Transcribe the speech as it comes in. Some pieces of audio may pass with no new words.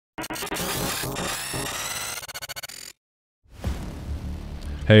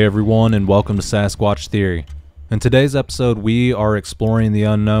Hey everyone, and welcome to Sasquatch Theory. In today's episode, we are exploring the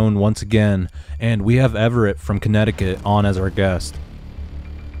unknown once again, and we have Everett from Connecticut on as our guest.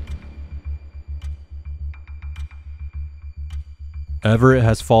 Everett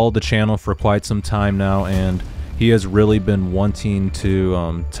has followed the channel for quite some time now, and he has really been wanting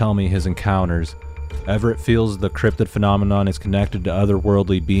to tell me his encounters. Everett feels the cryptid phenomenon is connected to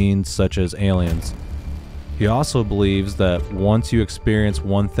otherworldly beings such as aliens. He also believes that once you experience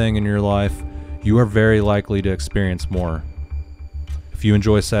one thing in your life, you are very likely to experience more. If you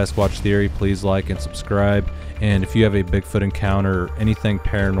enjoy Sasquatch Theory, please like and subscribe. And if you have a Bigfoot encounter or anything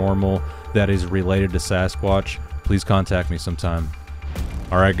paranormal that is related to Sasquatch, please contact me sometime.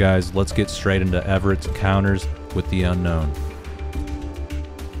 Alright guys, let's get straight into Everett's encounters with the unknown.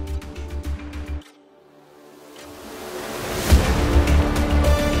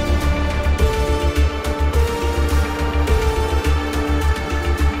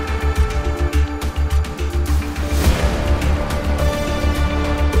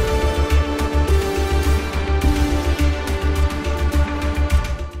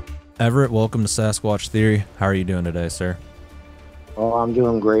 Everett, welcome to Sasquatch Theory. How are you doing today, sir? Oh, I'm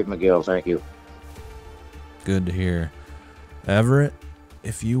doing great, McGill. Thank you. Good to hear. Everett,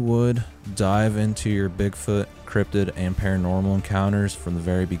 if you would dive into your Bigfoot, cryptid, and paranormal encounters from the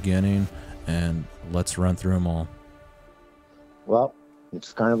very beginning, and let's run through them all. Well,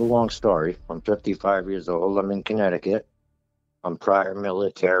 it's kind of a long story. I'm 55 years old. I'm in Connecticut. I'm prior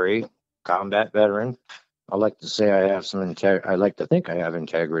military, combat veteran. I like to say I have some I like to think I have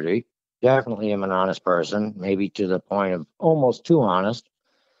integrity. Definitely am an honest person, maybe to the point of almost too honest.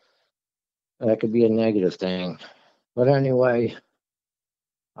 That could be a negative thing. But anyway,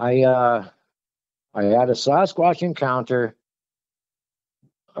 I had a Sasquatch encounter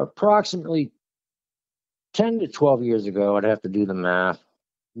approximately 10 to 12 years ago. I'd have to do the math.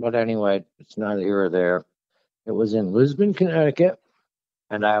 But anyway, it's neither here or there. It was in Lisbon, Connecticut,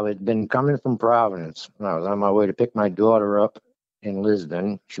 and I had been coming from Providence. And I was on my way to pick my daughter up in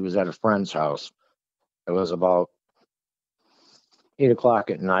Lisbon. She was at a friend's house. It was about 8 o'clock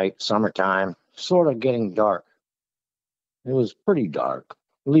at night, summertime, sort of getting dark. It was pretty dark.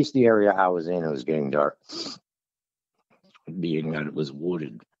 At least the area I was in, it was getting dark, being that it was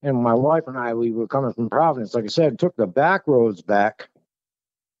wooded. And my wife and I, we were coming from Providence. Like I said, took the back roads back.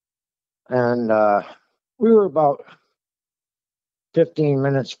 And we were about 15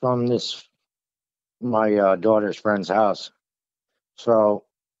 minutes from my daughter's friend's house. So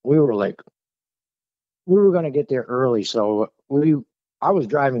we were going to get there early. So I was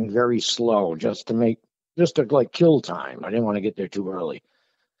driving very slow just to kill time. I didn't want to get there too early.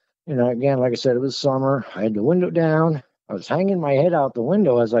 You know, again, like I said, it was summer. I had the window down. I was hanging my head out the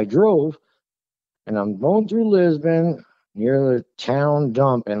window as I drove, and I'm going through Lisbon near the town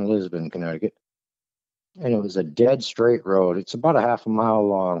dump in Lisbon, Connecticut. And it was a dead straight road. It's about a half a mile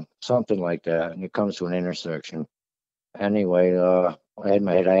long, something like that. And it comes to an intersection. Anyway, I had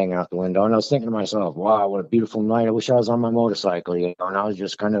my head hanging out the window, and I was thinking to myself, wow, what a beautiful night. I wish I was on my motorcycle, you know, and I was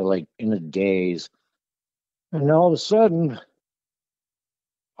just kind of like in a daze. And all of a sudden,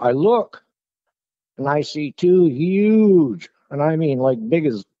 I look, and I see two huge, and I mean like big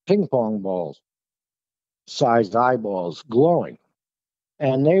as ping pong balls, sized eyeballs glowing.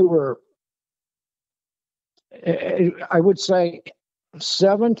 And they were, I would say,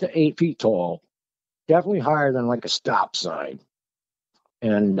 7 to 8 feet tall. Definitely higher than like a stop sign.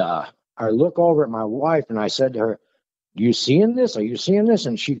 And I look over at my wife and I said to her, "Do you seeing this? Are you seeing this?"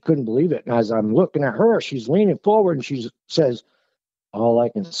 And she couldn't believe it. And as I'm looking at her, she's leaning forward and she says, "All I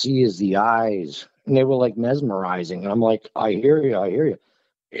can see is the eyes." And they were like mesmerizing. And I'm like, "I hear you, I hear you."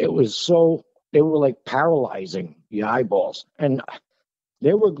 They were like paralyzing, the eyeballs. And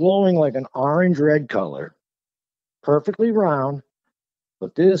they were glowing like an orange red color, perfectly round.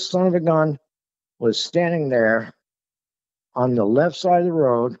 But this son of a gun was standing there on the left side of the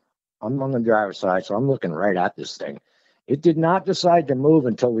road. I'm on the driver's side, so I'm looking right at this thing. It did not decide to move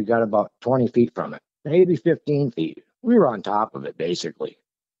until we got about 20 feet from it, maybe 15 feet. We were on top of it, basically.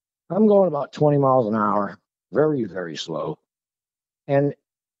 I'm going about 20 miles an hour, very, very slow. And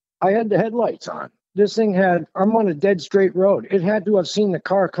I had the headlights on. I'm on a dead straight road. It had to have seen the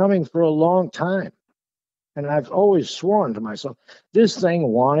car coming for a long time. And I've always sworn to myself, this thing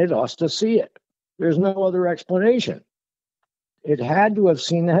wanted us to see it. There's no other explanation. It had to have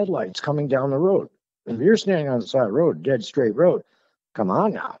seen the headlights coming down the road. If you're standing on the side of the road, dead straight road, come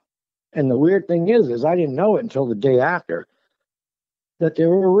on now. And the weird thing is I didn't know it until the day after, that there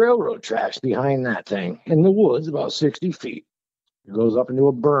were railroad tracks behind that thing in the woods about 60 feet. It goes up into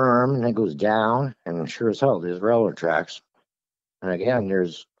a berm and it goes down, and sure as hell, there's railroad tracks. And again,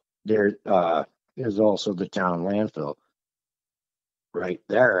 there's also the town landfill right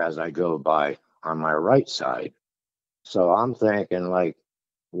there as I go by on my right side. So I'm thinking like,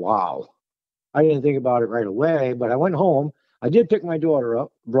 wow. I didn't think about it right away, but I went home. I did pick my daughter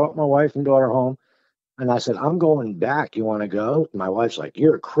up, brought my wife and daughter home, and I said, I'm going back. You want to go? My wife's like,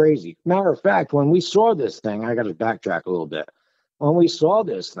 you're crazy. Matter of fact, when we saw this thing, I got to backtrack a little bit. When we saw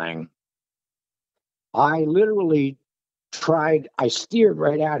this thing, I literally I steered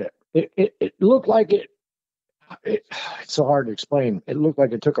right at it. It looked like it's so hard to explain. It looked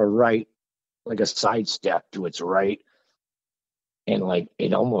like it took a right, like a side step to its right. And like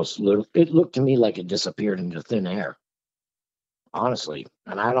it looked to me like it disappeared into thin air, honestly.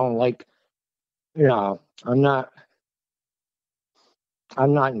 And I don't like, you know, I'm not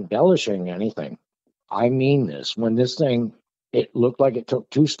embellishing anything. I mean this. When this thing, it looked like it took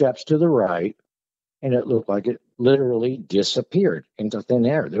 2 steps to the right, and it looked like it literally disappeared into thin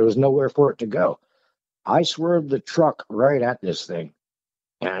air. There was nowhere for it to go. I swerved the truck right at this thing,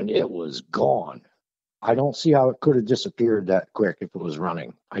 and it was gone. I don't see how it could have disappeared that quick if it was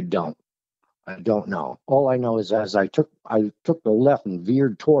running. I don't. I don't know. All I know is as I took the left and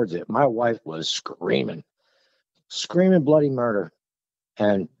veered towards it, my wife was screaming bloody murder.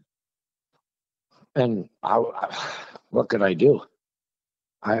 And what could I do?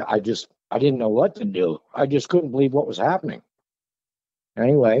 I didn't know what to do. I just couldn't believe what was happening.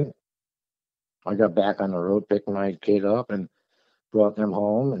 Anyway, I got back on the road, picked my kid up and brought them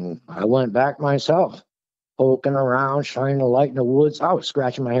home, and I went back myself, poking around, shining a light in the woods. I was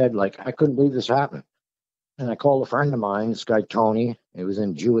scratching my head like I couldn't believe this happened. And I called a friend of mine, this guy Tony. It was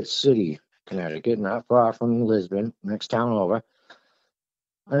in Jewett City, Connecticut, not far from Lisbon, next town over.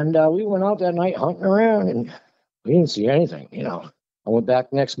 And we went out that night hunting around, and we didn't see anything. I went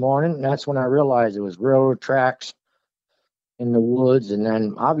back next morning, and that's when I realized it was railroad tracks in the woods. And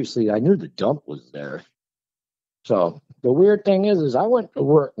then obviously I knew the dump was there. So the weird thing is I went to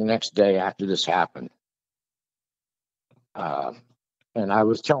work the next day after this happened. And I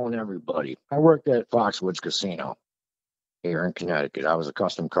was telling everybody, I worked at Foxwoods Casino here in Connecticut. I was a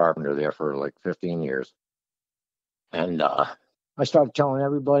custom carpenter there for like 15 years. And I started telling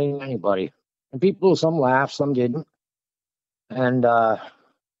everybody and anybody. And people, some laughed, some didn't. And I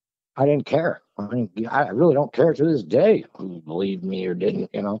didn't care. I really don't care to this day who believed me or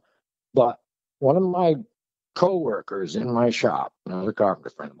didn't. But one of my co-workers in my shop, another carpenter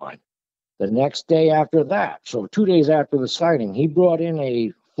friend of mine, the next day after that, so 2 days after the sighting, he brought in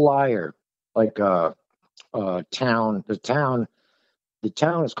a flyer, like town. The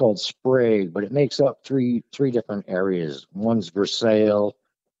town is called Sprague, but it makes up three different areas. One's Versailles,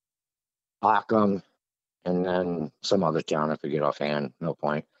 Occam, and then some other town I forget offhand. No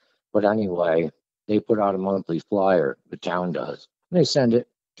point. But anyway, they put out a monthly flyer. The town does. And they send it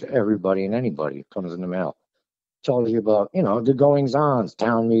to everybody and anybody. It comes in the mail. Tells you about, the goings-ons,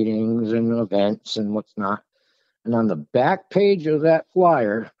 town meetings and events and what's not. And on the back page of that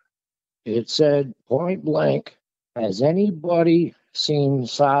flyer, it said point blank, has anybody seen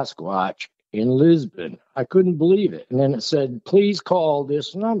Sasquatch in Lisbon? I couldn't believe it. And then it said, please call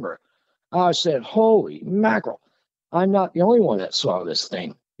this number. I said, holy mackerel. I'm not the only one that saw this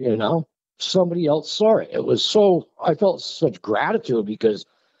thing, Somebody else saw it. I felt such gratitude because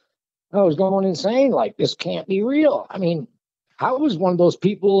I was going insane. Like, this can't be real. I mean, I was one of those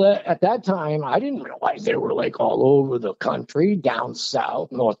people that at that time, I didn't realize they were like all over the country, down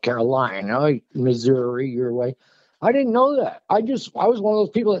south, North Carolina, Missouri, your way. I didn't know that. I was one of those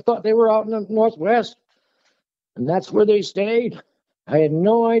people that thought they were out in the Northwest, and that's where they stayed. I had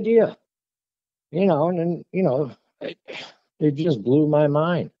no idea, and then, it just blew my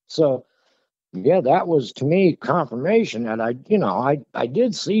mind. So, yeah, that was to me confirmation that I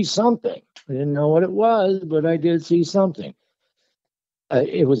did see something. I didn't know what it was, but I did see something.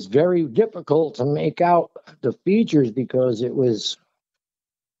 It was very difficult to make out the features because it was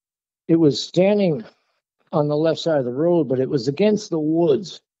standing on the left side of the road, but it was against the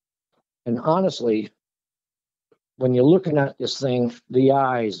woods. And honestly, when you're looking at this thing, the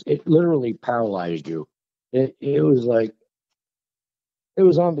eyes, it literally paralyzed you. It was like, it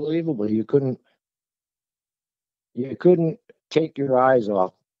was unbelievable. You couldn't take your eyes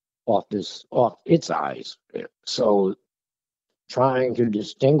off its eyes. So trying to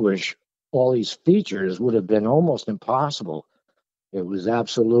distinguish all these features would have been almost impossible. It was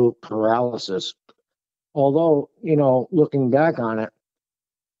absolute paralysis. Although, looking back on it,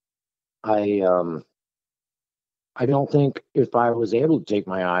 I don't think if I was able to take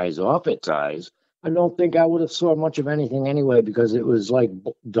my eyes off its eyes, I don't think I would have saw much of anything anyway because it was like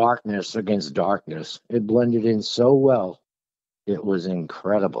darkness against darkness. It blended in so well. It was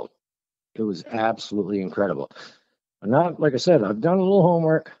incredible. It was absolutely incredible. And not like I said, I've done a little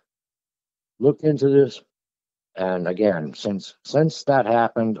homework, looked into this, and again, since that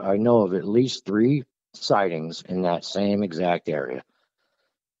happened, I know of at least 3 sightings in that same exact area,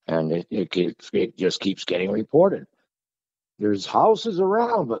 and it just keeps getting reported. There's houses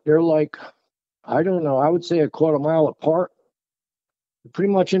around, but they're like, I don't know, I would say a quarter mile apart,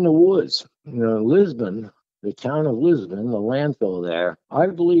 pretty much in the woods. Lisbon, the town of Lisbon, the landfill there, I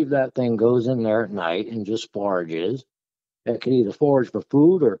believe that thing goes in there at night and just forages. It can either forage for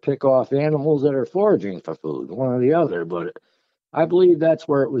food or pick off animals that are foraging for food, one or the other. But I believe that's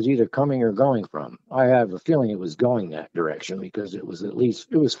where it was either coming or going from. I have a feeling it was going that direction because it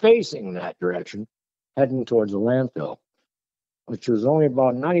was facing that direction, heading towards the landfill, which was only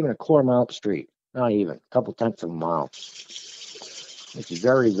about not even a quarter mile up the street, not even a couple tenths of a mile. It's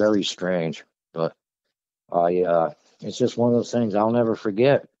very, very strange, but it's just one of those things I'll never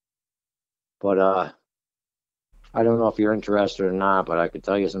forget. But I don't know if you're interested or not, but I could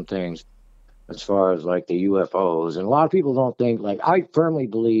tell you some things as far as like the UFOs. And a lot of people don't think, like, I firmly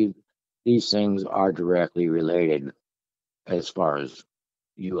believe these things are directly related as far as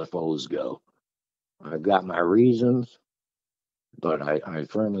UFOs go. I've got my reasons, but I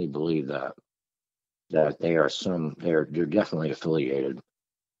firmly believe that they're definitely affiliated.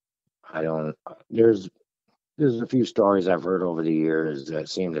 I don't there's a few stories I've heard over the years that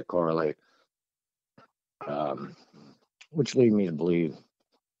seem to correlate, which lead me to believe,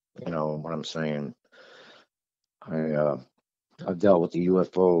 what I'm saying. I've dealt with the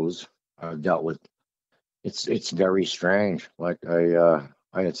UFOs. I've dealt with it's very strange. Like I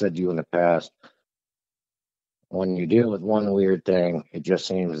had said to you in the past, when you deal with one weird thing, it just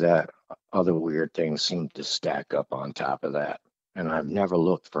seems that other weird things seem to stack up on top of that. And I've never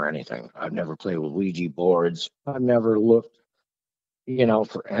looked for anything. I've never played with Ouija boards. I've never looked,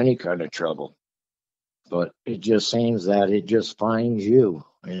 for any kind of trouble. But it just seems that it just finds you.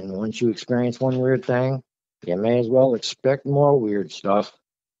 And once you experience one weird thing, you may as well expect more weird stuff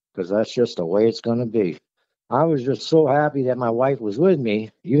because that's just the way it's going to be. I was just so happy that my wife was with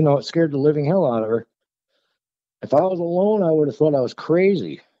me. It scared the living hell out of her. If I was alone, I would have thought I was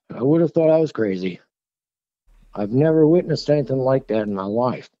crazy. I would have thought I was crazy. I've never witnessed anything like that in my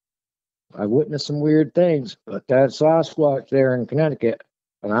life. I've witnessed some weird things, but that Sasquatch there in Connecticut,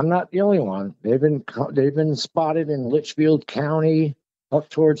 and I'm not the only one. They've been spotted in Litchfield County, up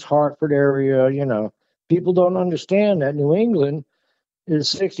towards Hartford area. People don't understand that New England is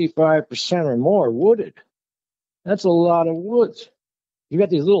 65% or more wooded. That's a lot of woods. You got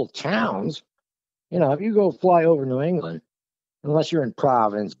these little towns. If you go fly over New England, unless you're in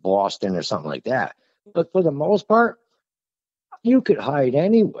Providence, Boston, or something like that, but for the most part, you could hide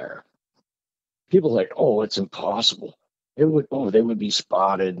anywhere. People are like, oh, it's impossible. They would be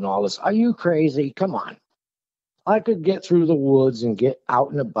spotted and all this. Are you crazy? Come on. I could get through the woods and get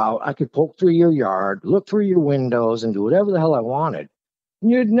out and about. I could poke through your yard, look through your windows, and do whatever the hell I wanted.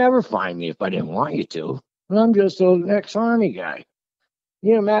 You'd never find me if I didn't want you to. And I'm just an ex-Army guy.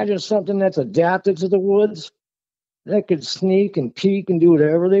 You imagine something that's adapted to the woods? They could sneak and peek and do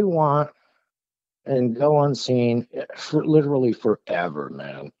whatever they want and go unseen for literally forever,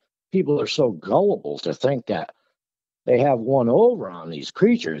 man. People are so gullible to think that they have one over on these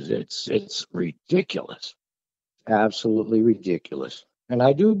creatures. It's ridiculous. Absolutely ridiculous. And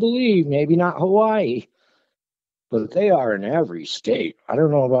I do believe, maybe not Hawaii, but they are in every state. I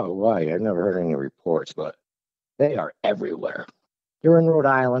don't know about Hawaii. I've never heard any reports, but they are everywhere. They're in Rhode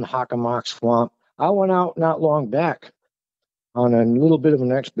Island, Hockomock Swamp. I went out not long back on a little bit of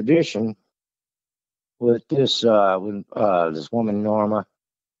an expedition with this woman, Norma,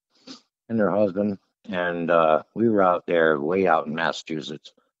 and her husband. And we were out there, way out in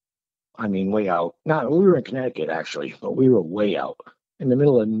Massachusetts. I mean, way out. We were in Connecticut, actually, but we were way out in the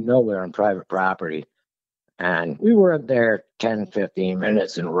middle of nowhere on private property. And we were up there 10, 15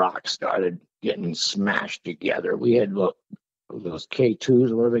 minutes, and rocks started getting smashed together. We had those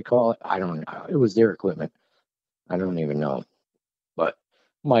K2s, what do they call it? I don't know. It was their equipment. I don't even know. But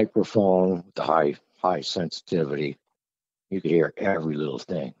microphone with the high sensitivity. You could hear every little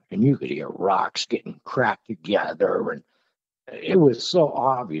thing. And you could hear rocks getting cracked together. And it was so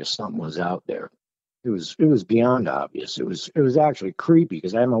obvious something was out there. It was beyond obvious. It was actually creepy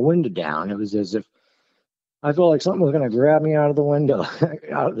because I had my window down. It was as if I felt like something was going to grab me out of the window,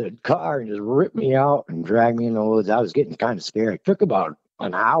 out of the car, and just rip me out and drag me in the woods. I was getting kind of scared. It took about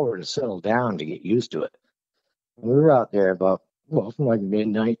an hour to settle down to get used to it. We were out there from like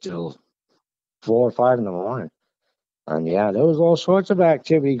midnight till 4 or 5 in the morning. And yeah, there was all sorts of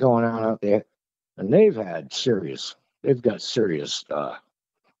activity going on out there. And they've got serious, I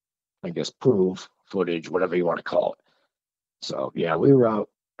guess, proof, footage, whatever you want to call it. So yeah, we were out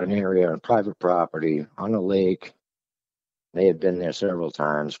an area on private property on a lake. They had been there several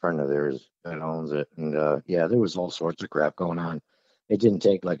times, friend of theirs that owns it. And yeah, there was all sorts of crap going on. It didn't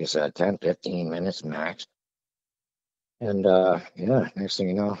take, like I said, 10, 15 minutes max. And yeah, next thing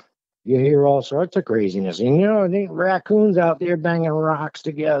you know, you hear all sorts of craziness. And I think raccoons out there banging rocks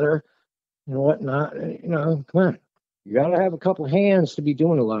together and whatnot. Come on. You got to have a couple hands to be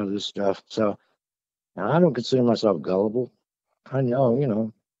doing a lot of this stuff. So I don't consider myself gullible. I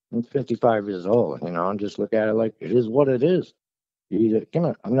know, I'm 55 years old. I just look at it like it is what it is.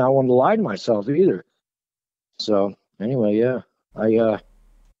 I'm not one to lie to myself either. So anyway, yeah, but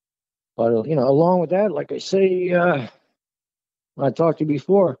along with that, like I say, I talked to you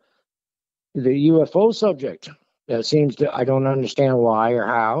before, the UFO subject. That seems to, I don't understand why or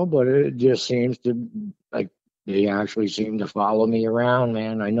how, but it just seems to, like, they actually seem to follow me around,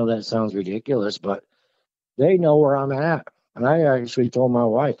 man. I know that sounds ridiculous, but they know where I'm at. And I actually told my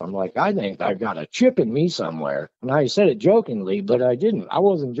wife, I'm like, I think I've got a chip in me somewhere. And I said it jokingly, but I didn't. I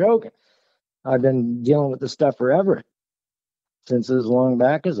wasn't joking. I've been dealing with this stuff forever, since as long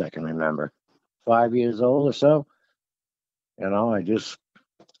back as I can remember. 5 years old or so.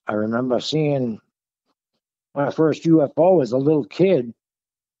 I remember seeing my first UFO as a little kid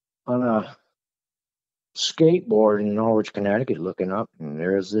on a skateboard in Norwich, Connecticut, looking up, and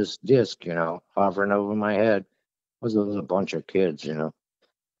there's this disc, hovering over my head. There was a bunch of kids, and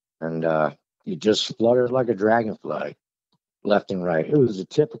it just fluttered like a dragonfly, left and right. It was a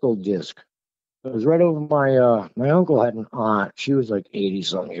typical disc. It was right over my uncle had an aunt. She was like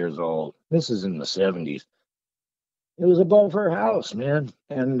 80-something years old. This is in the 70s. It was above her house, man,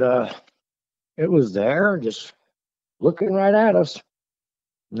 and it was there, just looking right at us,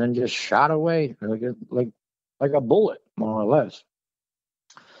 and then just shot away like a bullet, more or less.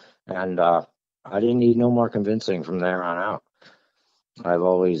 And I didn't need no more convincing from there on out. I've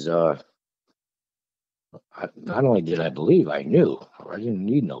always, not only did I believe, I knew. I didn't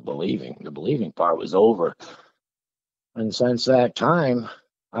need no believing. The believing part was over. And since that time,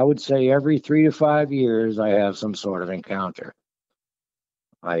 I would say every 3 to 5 years, I have some sort of encounter.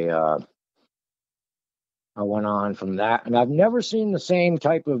 I went on from that, and I've never seen the same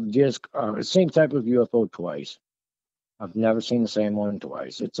type of disc, same type of UFO twice. I've never seen the same one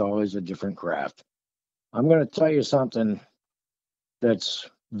twice. It's always a different craft. I'm going to tell you something that's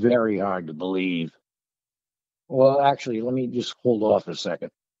very hard to believe. Well, actually, let me just hold off a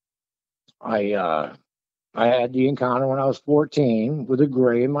second. I had the encounter when I was 14 with a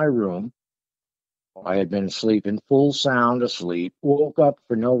gray in my room. I had been sleeping full sound asleep, woke up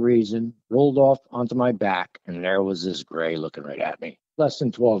for no reason, rolled off onto my back, and there was this gray looking right at me, less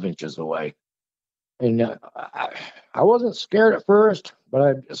than 12 inches away. And I wasn't scared at first, but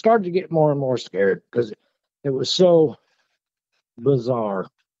I started to get more and more scared because it was so bizarre.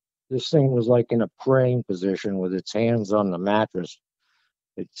 This thing was like in a praying position with its hands on the mattress.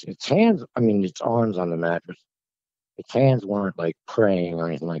 Its hands, I mean, its arms on the mattress. Its hands weren't like praying or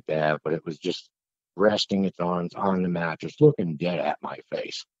anything like that, but it was just resting its arms on the mattress, looking dead at my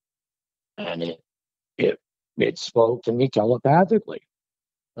face. And it spoke to me telepathically.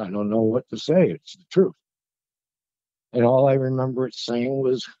 I don't know what to say. It's the truth. And all I remember it saying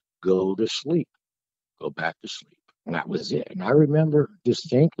was, go to sleep, go back to sleep. And that was it. And I remember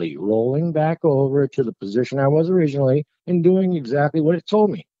distinctly rolling back over to the position I was originally and doing exactly what it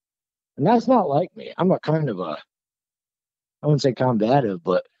told me. And that's not like me. I'm a kind of I wouldn't say combative,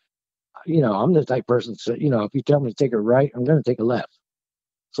 but, I'm the type of person, so, if you tell me to take a right, I'm going to take a left.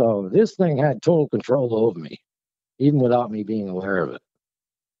 So this thing had total control over me, even without me being aware of it.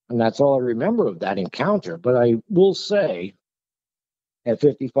 And that's all I remember of that encounter. But I will say, at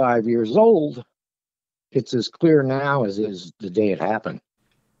 55 years old, it's as clear now as is the day it happened.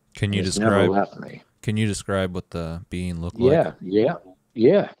 Can you describe? Never left me. Can you describe what the being looked like?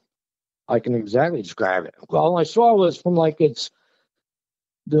 Yeah. I can exactly describe it. Well, all I saw was from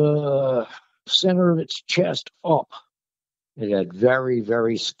the center of its chest up. It had very,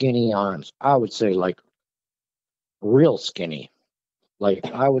 very skinny arms. I would say like real skinny. Like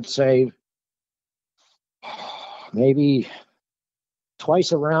I would say maybe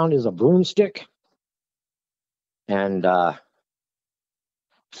twice around as a broomstick. And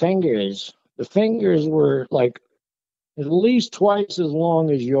fingers. The fingers were like at least twice as long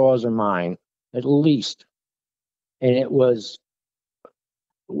as yours or mine, at least. And it was,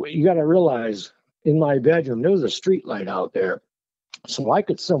 you got to realize, in my bedroom, there was a street light out there. So I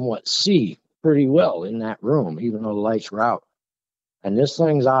could somewhat see pretty well in that room, even though the lights were out. And this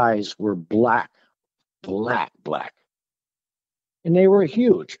thing's eyes were black, black. And they were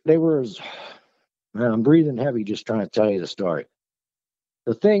huge. They were, man, I'm breathing heavy just trying to tell you the story.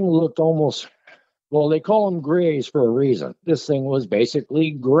 The thing looked almost, well, they call them grays for a reason. This thing was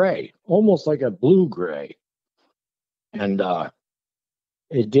basically gray, almost like a blue gray. And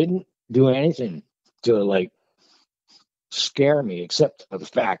it didn't do anything to like scare me except for the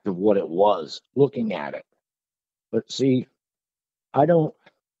fact of what it was looking at it. But see, I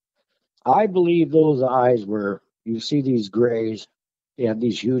believe those eyes were, you see these grays, they have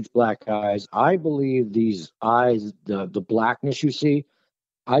these huge black eyes. I believe these eyes, the blackness you see,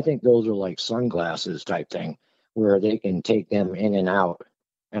 I think those are like sunglasses type thing where they can take them in and out.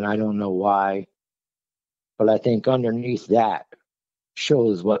 And I don't know why, but I think underneath that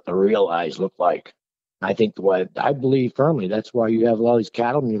shows what the real eyes look like. I think what I believe firmly, that's why you have all these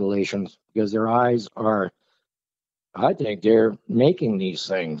cattle mutilations, because their eyes are, I think they're making these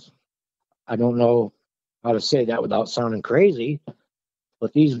things. I don't know how to say that without sounding crazy,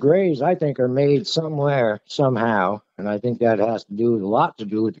 but these grays, I think, are made somewhere, somehow, and I think that has to do a lot to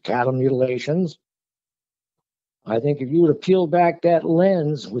do with the cattle mutilations. I think if you were to peel back that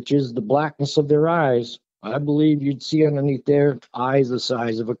lens, which is the blackness of their eyes, I believe you'd see underneath their eyes the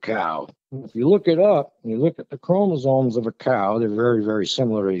size of a cow. If you look it up, you look at the chromosomes of a cow, they're very, very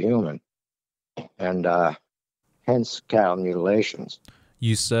similar to human, and hence cattle mutilations.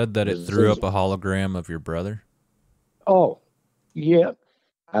 You said that it threw up a hologram of your brother? Oh, yeah.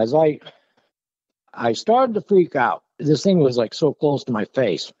 As I started to freak out. This thing was like so close to my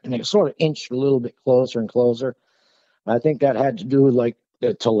face, and it sort of inched a little bit closer and closer. I think that had to do with like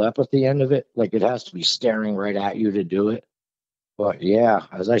the telepathy end of it. Like it has to be staring right at you to do it. But yeah,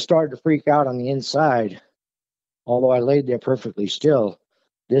 as I started to freak out on the inside, although I laid there perfectly still,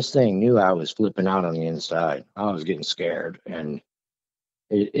 this thing knew I was flipping out on the inside. I was getting scared, and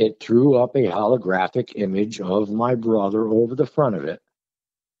it threw up a holographic image of my brother over the front of it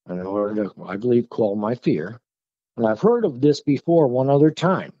in order to, I believe, quell my fear. And I've heard of this before one other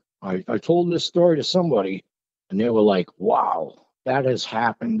time. I told this story to somebody, and they were like, wow, that has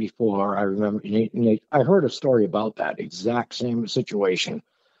happened before. I remember, I heard a story about that exact same situation,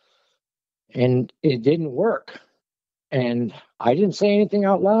 and it didn't work. And I didn't say anything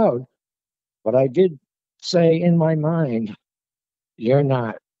out loud, but I did say in my mind, you're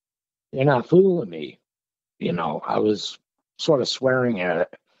not fooling me. You know, I was sort of swearing at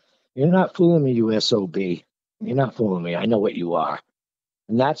it. You're not fooling me, you SOB. You're not fooling me. I know what you are.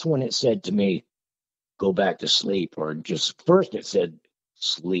 And that's when it said to me, go back to sleep. Or just first it said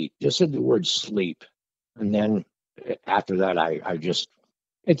sleep. Just said the word sleep. And then after that, I just,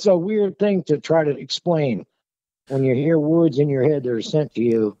 it's a weird thing to try to explain. When you hear words in your head that are sent to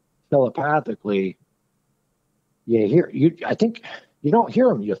you telepathically, I think you don't hear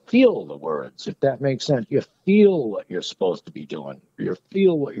them. You feel the words, if that makes sense. You feel what you're supposed to be doing. You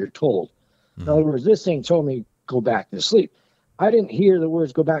feel what you're told. In other words, this thing told me, go back to sleep. I didn't hear the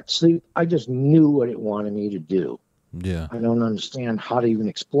words go back to sleep. I just knew what it wanted me to do. Yeah. I don't understand how to even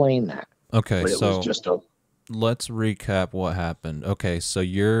explain that. Okay, but it was just let's recap what happened. Okay, so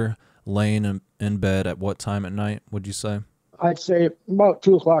you're laying in bed at what time at night, would you say? I'd say about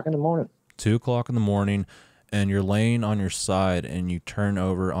 2 o'clock in the morning. 2 o'clock in the morning, and you're laying on your side, and you turn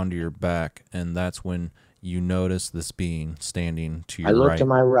over onto your back, and that's when you notice this being standing to your right. I looked to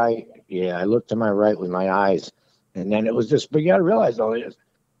my right. Yeah, I looked to my right with my eyes, and then it was just, but you got to realize, though, it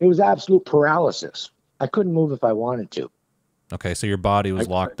was absolute paralysis. I couldn't move if I wanted to. Okay, so your body was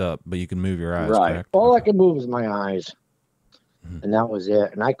locked up, but you can move your eyes, right. correct? All okay. I could move was my eyes, and that was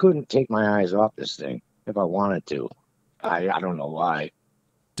it. And I couldn't take my eyes off this thing if I wanted to. I don't know why.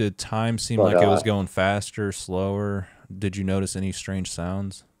 Did time seem like it was going faster, slower? Did you notice any strange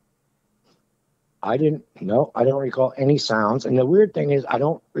sounds? I don't recall any sounds. And the weird thing is, I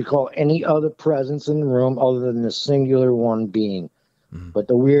don't recall any other presence in the room other than the singular one being. But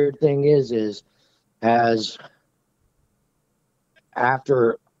the weird thing is as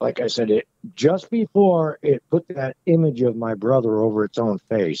after, like I said, it just before it put that image of my brother over its own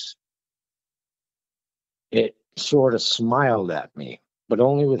face, it sort of smiled at me, but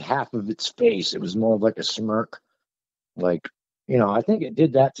only with half of its face. It was more of like a smirk. Like, I think it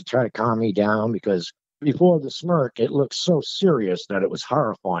did that to try to calm me down, because before the smirk, it looked so serious that it was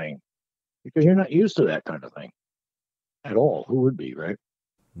horrifying, because you're not used to that kind of thing at all. Who would be, right?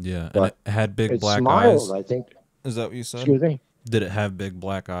 Yeah, but and it had big black smiled, eyes. I think. Is that what you said? Excuse me? Did it have big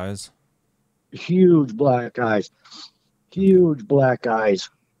black eyes? Huge black eyes. Huge black eyes.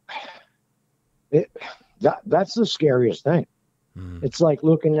 That's the scariest thing. Mm. It's like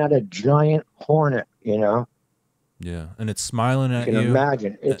looking at a giant hornet, you know? Yeah, and it's smiling You at can you.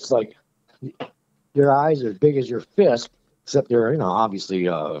 imagine. It's like their eyes are as big as your fist, except they're, obviously,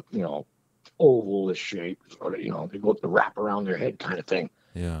 oval shape, sort of, they go to wrap around their head kind of thing.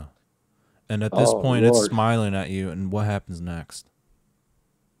 Yeah. And at this Oh, point, it's Lord. smiling at you, and what happens next?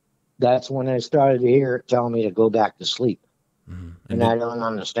 That's when I started to hear it tell me to go back to sleep. Mm. And And I don't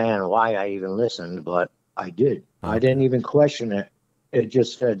understand why I even listened, but I did. I okay. didn't even question it. It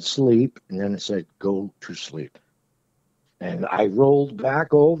just said sleep, and then it said go to sleep. And I rolled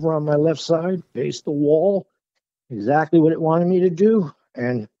back over on my left side, faced the wall, exactly what it wanted me to do.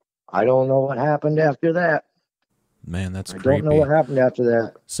 And I don't know what happened after that. Man, that's I don't know creepy. what happened after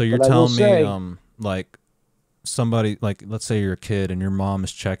that. So you're But I will telling me, say, like somebody, like let's say you're a kid and your mom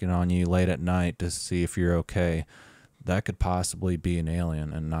is checking on you late at night to see if you're okay. That could possibly be an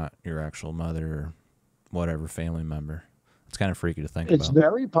alien and not your actual mother or whatever family member. It's kind of freaky to think it's about.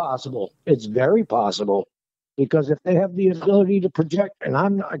 very possible. It's very possible because if they have the ability to project,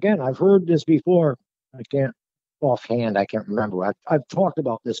 and again, I've heard this before. I can't offhand, I can't remember. I've talked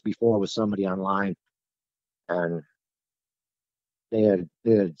about this before with somebody online, and they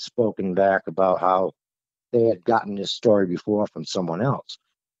had spoken back about how they had gotten this story before from someone else.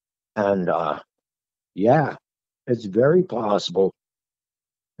 And yeah, it's very possible.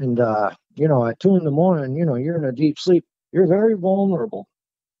 And at 2 in the morning, you're in a deep sleep. You're very vulnerable.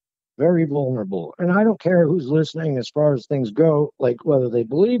 And I don't care who's listening as far as things go, like whether they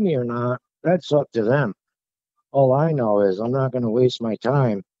believe me or not, that's up to them. All I know is I'm not going to waste my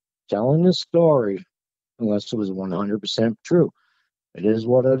time telling this story unless it was 100% true. It is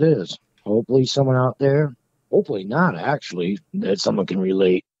what it is. Hopefully, someone out there, hopefully not actually, that someone can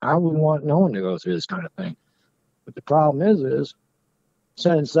relate. I wouldn't want no one to go through this kind of thing. But the problem is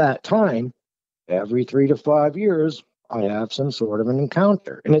since that time, every 3 to 5 years, I have some sort of an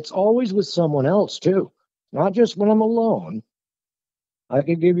encounter. And it's always with someone else, too, not just when I'm alone. I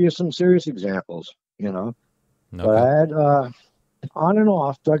could give you some serious examples. But Okay. I had on and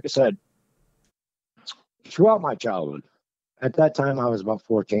off, like I said, throughout my childhood. At that time, I was about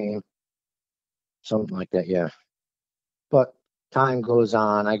 14, something like that, yeah. But time goes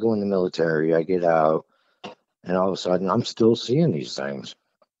on. I go in the military, I get out, and all of a sudden, I'm still seeing these things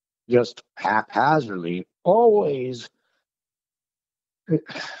just haphazardly. It,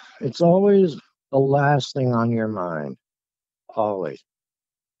 it's always the last thing on your mind, always.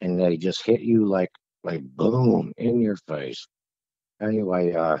 And they just hit you like boom in your face.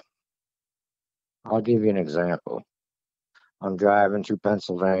 Anyway, I'll give you an example. I'm driving through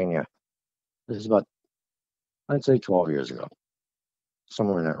Pennsylvania. This is about, I'd say, 12 years ago,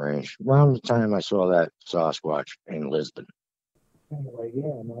 somewhere in that range. Around the time I saw that Sasquatch in Lisbon. Anyway,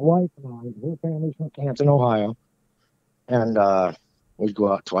 yeah, my wife and I, her family's from Canton, Ohio, and we'd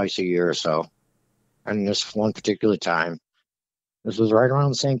go out twice a year or so. And this one particular time, this was right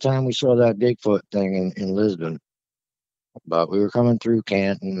around the same time we saw that Bigfoot thing in Lisbon. But we were coming through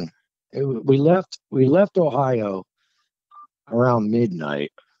Canton. We left Ohio around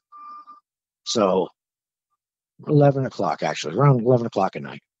midnight. So 11 o'clock, actually, around 11 o'clock at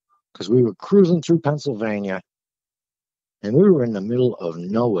night, because we were cruising through Pennsylvania, and we were in the middle of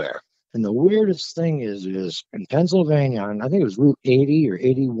nowhere. And the weirdest thing is in Pennsylvania, and I think it was Route 80 or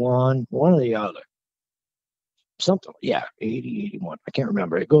 81, one or the other. Something, yeah, 80, 81. I can't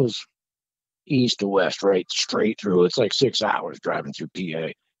remember. It goes east to west, right, straight through. It's like 6 hours driving through PA.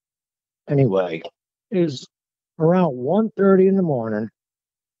 Anyway, it was around 1:30 in the morning.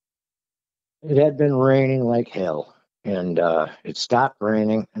 It had been raining like hell, and it stopped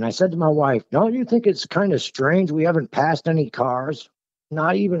raining. And I said to my wife, "Don't you think it's kind of strange we haven't passed any cars,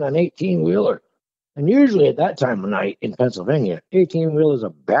 not even an 18-wheeler?" And usually at that time of night in Pennsylvania, 18-wheelers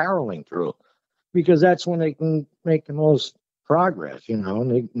are barreling through because that's when they can make the most progress,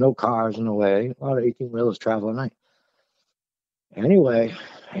 and no cars in the way. A lot of 18-wheelers travel at night. Anyway,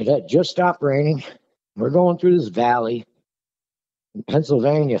 it had just stopped raining. We're going through this valley in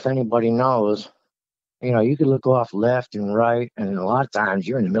Pennsylvania. If anybody knows, you could look off left and right, and a lot of times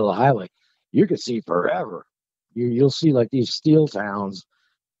you're in the middle of the highway. You could see forever. You'll see like these steel towns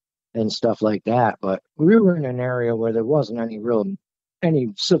and stuff like that. But we were in an area where there wasn't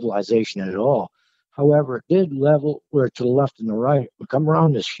any civilization at all. However, it did level where to the left and the right. We come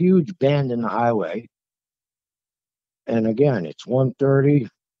around this huge bend in the highway, and again, it's 1:30.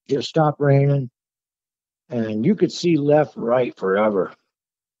 Just stopped raining, and you could see left, right forever.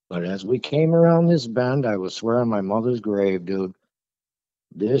 But as we came around this bend, I would swear on my mother's grave, dude,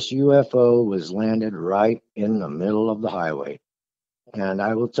 this UFO was landed right in the middle of the highway. And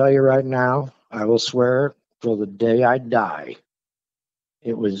I will tell you right now, I will swear till the day I die,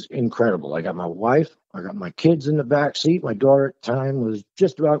 It was incredible. I got my wife, I got my kids in the back seat. My daughter at the time was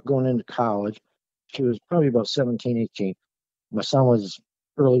just about going into college. She was probably about 17, 18. My son was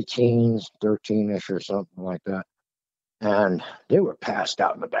early teens, 13-ish or something like that. And they were passed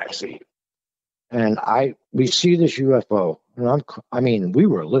out in the back seat. And we see this UFO. And I mean, we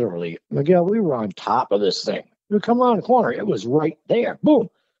were literally, Miguel, we were on top of this thing. We come around the corner. It was right there. Boom.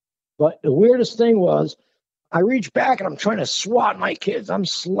 But the weirdest thing was, I reach back and I'm trying to swat my kids. I'm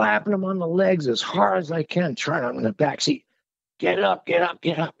slapping them on the legs as hard as I can, trying to in the back seat. Get up, get up,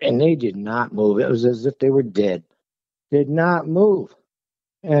 get up. And they did not move. It was as if they were dead. Did not move.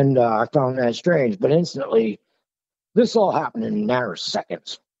 And I found that strange. But instantly, this all happened in narrow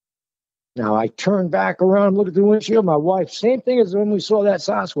seconds. Now I turned back around, look at the windshield. My wife, same thing as when we saw that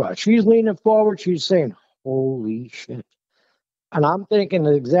Sasquatch. She's leaning forward. She's saying, "Holy shit." And I'm thinking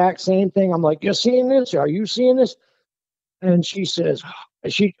the exact same thing. I'm like, "You're seeing this? Are you seeing this?" And she says,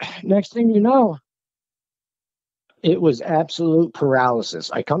 next thing you know, it was absolute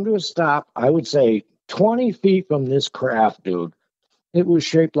paralysis. I come to a stop, I would say 20 feet from this craft, dude. It was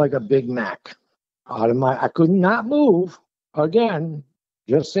shaped like a Big Mac. I could not move. Again,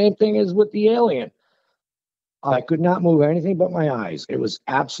 just same thing as with the alien. I could not move anything but my eyes. It was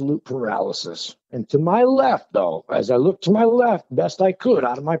absolute paralysis. And to my left, though, as I looked to my left, best I could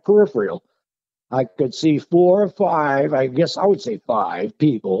out of my peripheral, I could see 4 or 5, I guess I would say 5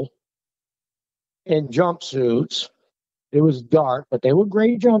 people in jumpsuits. It was dark, but they were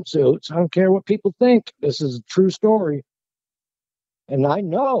gray jumpsuits. I don't care what people think. This is a true story. And I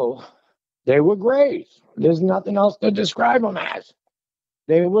know they were grays. There's nothing else to describe them as.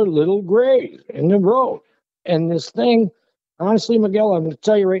 They were little grays in the road. And this thing, honestly, Miguel, I'm going to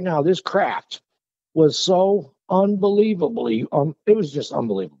tell you right now, this craft was so unbelievably, it was just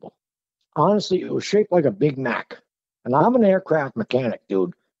unbelievable. Honestly, it was shaped like a Big Mac. And I'm an aircraft mechanic,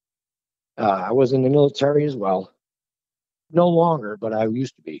 dude. I was in the military as well. No longer, but I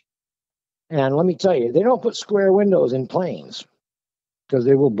used to be. And let me tell you, they don't put square windows in planes because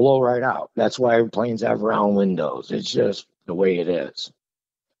they will blow right out. That's why planes have round windows. It's just the way it is.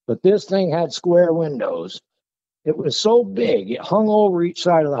 But this thing had square windows. It was so big, it hung over each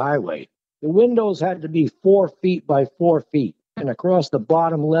side of the highway. The windows had to be 4 feet by 4 feet. And across the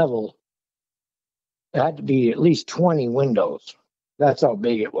bottom level, it had to be at least 20 windows. That's how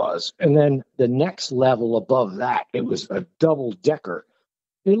big it was. And then the next level above that, it was a double decker.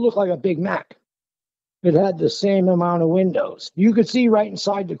 It looked like a Big Mac. It had the same amount of windows. You could see right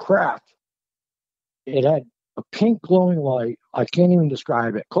inside the craft. It had a pink glowing light. I can't even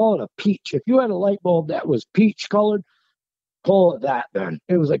describe it. Call it a peach. If you had a light bulb that was peach colored, call it that then.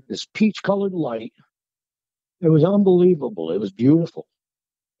 It was like this peach colored light. It was unbelievable. It was beautiful.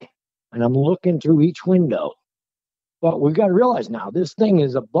 And I'm looking through each window. But we got to realize now, this thing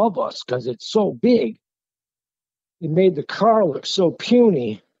is above us because it's so big. It made the car look so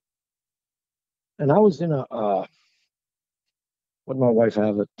puny. And I was in what did my wife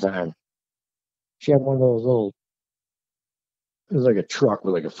have at the time? She had one of those little, it was like a truck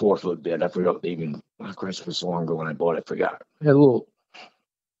with like a 4-foot bed. I forgot even, Christ was so long ago when I bought it, I forgot. It had a little,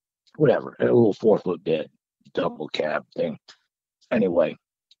 whatever, a little 4-foot bed, double cab thing. Anyway,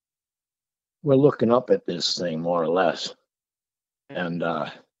 we're looking up at this thing more or less. And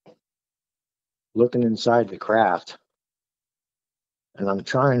looking inside the craft. And I'm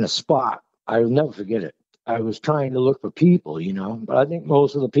trying to spot, I'll never forget it. I was trying to look for people, but I think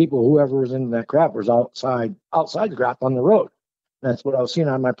most of the people, whoever was in that craft, was outside the craft on the road. That's what I was seeing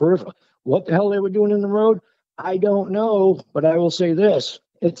on my peripheral. What the hell they were doing in the road, I don't know, but I will say this.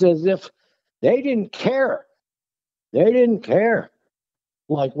 It's as if they didn't care. They didn't care,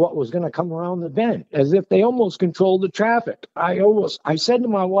 like what was going to come around the bend, as if they almost controlled the traffic. I said to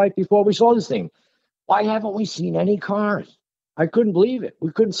my wife before we saw this thing, why haven't we seen any cars? I couldn't believe it.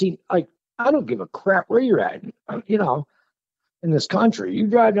 We couldn't see, I don't give a crap where you're at, in this country. You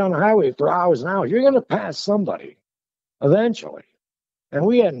drive down the highway for hours and hours, you're going to pass somebody eventually. And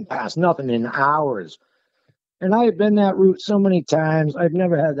we hadn't passed nothing in hours. And I had been that route so many times. I've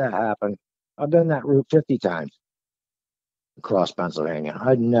never had that happen. I've been that route 50 times across Pennsylvania.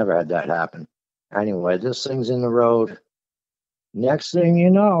 I'd never had that happen. Anyway, this thing's in the road. Next thing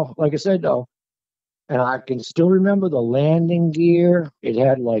you know, like I said, though, and I can still remember the landing gear. It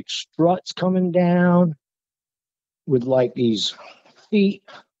had like struts coming down with like these feet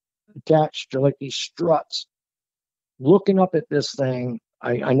attached to like these struts. Looking up at this thing,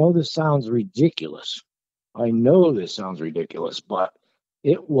 I know this sounds ridiculous. I know this sounds ridiculous, but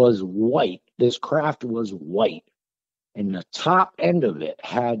it was white. This craft was white. And the top end of it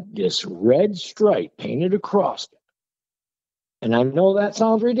had this red stripe painted across it. And I know that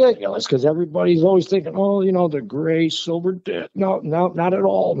sounds ridiculous because everybody's always thinking, oh, the gray silver disc. No, no, not at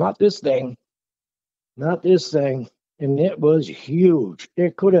all. Not this thing. Not this thing. And it was huge.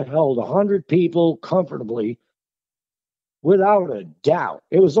 It could have held 100 people comfortably without a doubt.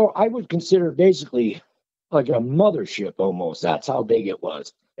 It was, I would consider basically like a mothership almost. That's how big it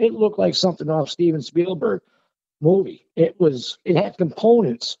was. It looked like something off Steven Spielberg movie. It had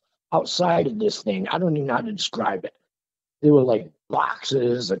components outside of this thing. I don't even know how to describe it. They were like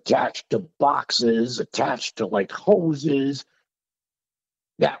boxes attached to boxes, attached to like hoses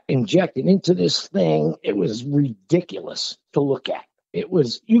that injected into this thing. It was ridiculous to look at.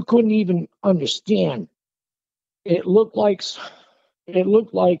 You couldn't even understand. It looked like a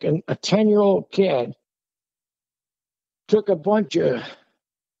 10-year-old kid took a bunch of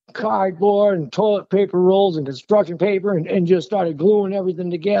cardboard and toilet paper rolls and construction paper and just started gluing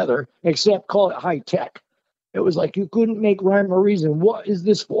everything together, except call it high tech. It was like you couldn't make rhyme or reason. What is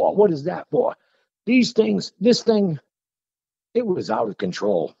this for? What is that for? This thing, it was out of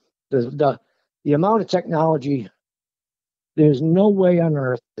control. The amount of technology, there's no way on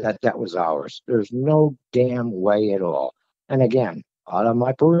earth that was ours. There's no damn way at all. And again, out of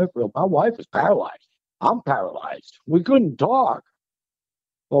my peripheral, my wife is paralyzed. I'm paralyzed. We couldn't talk,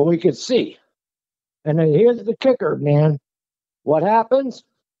 but we could see. And then here's the kicker, man. What happens?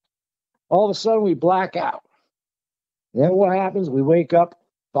 All of a sudden we black out. Then what happens? We wake up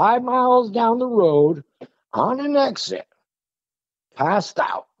 5 miles down the road on an exit, passed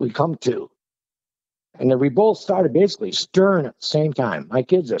out. We come to. And then we both started basically stirring at the same time. My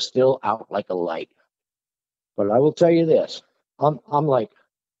kids are still out like a light. But I will tell you this. I'm like,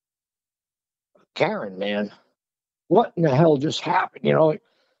 Karen, man, what in the hell just happened?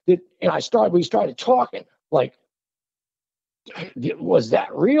 We started talking. Like, was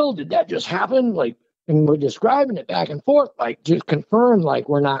that real? Did that just happen? Like, and we're describing it back and forth, like just confirm, like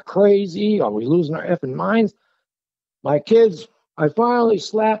we're not crazy. Are we losing our effing minds? My kids, I finally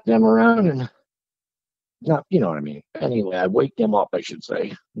slapped them around and not, you know what I mean? Anyway, I wake them up, I should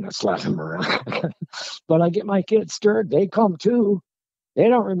say, not slap them around. But I get my kids stirred. They come too. They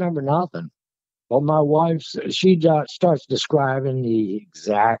don't remember nothing. But my wife, she starts describing the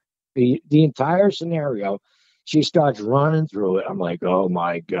entire scenario. She starts running through it. I'm like, oh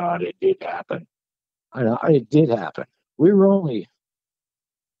my God, it did happen. I know it did happen. We had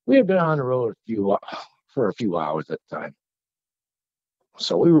been on the road for a few hours at the time.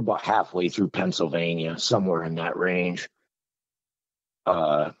 So we were about halfway through Pennsylvania, somewhere in that range.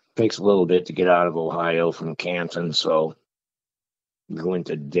 Takes a little bit to get out of Ohio from Canton, so we go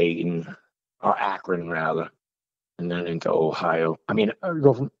into Dayton, or Akron rather, and then into Ohio.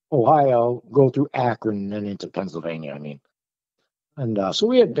 Go from Ohio, go through Akron, and then into Pennsylvania. And so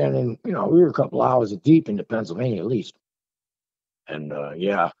we had been in, we were a couple hours deep into Pennsylvania at least. And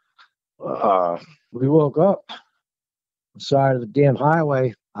we woke up on the side of the damn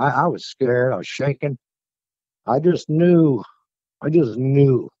highway. I was scared. I was shaking. I just knew. And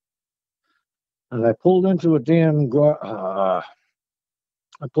I pulled into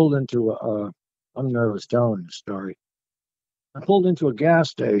I'm nervous telling the story. I pulled into a gas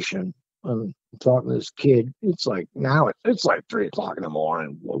station and I'm talking to this kid. It's like now it's like 3:00 in the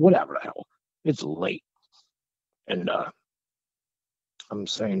morning, whatever the hell. It's late. And I'm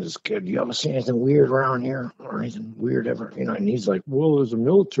saying to this kid, you ever seen anything weird around here or anything weird ever? And he's like, well, there's a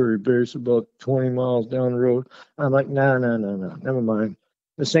military base about 20 miles down the road. I'm like, no, never mind.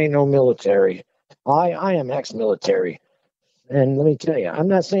 This ain't no military. I am ex-military. And let me tell you, I'm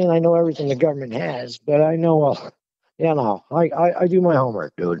not saying I know everything the government has, but I know, I do my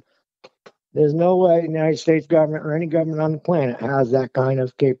homework, dude. There's no way the United States government or any government on the planet has that kind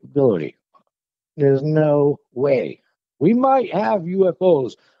of capability. There's no way. We might have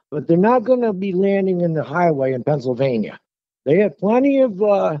UFOs, but they're not going to be landing in the highway in Pennsylvania. They have plenty of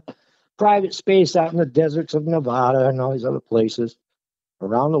private space out in the deserts of Nevada and all these other places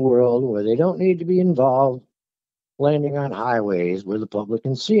around the world where they don't need to be involved landing on highways where the public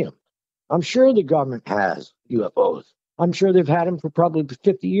can see them. I'm sure the government has UFOs. I'm sure they've had them for probably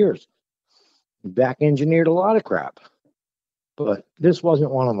 50 years. Back engineered a lot of crap. But this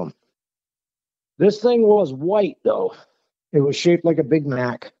wasn't one of them. This thing was white, though. It was shaped like a Big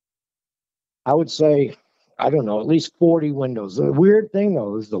Mac. I would say, I don't know, at least 40 windows. The weird thing,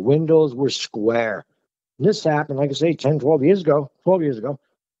 though, is the windows were square. And this happened, like I say, 12 years ago.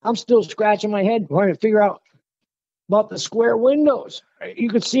 I'm still scratching my head trying to figure out about the square windows. You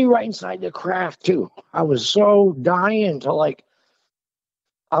could see right inside the craft, too. I was so dying to,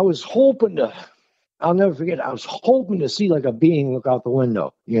 I'll never forget, I was hoping to see, like, a being look out the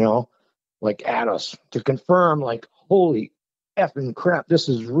window, like, at us, to confirm, like, holy, effing crap, this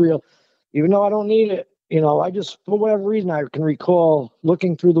is real. Even though I don't need it, I just, for whatever reason, I can recall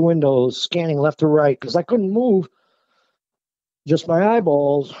looking through the windows, scanning left to right, because I couldn't move, just my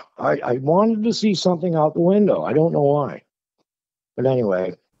eyeballs. I wanted to see something out the window. I don't know why. But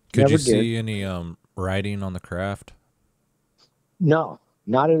anyway, Could never you did. see any writing on the craft? No,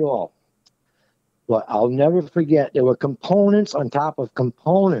 not at all. But I'll never forget, there were components on top of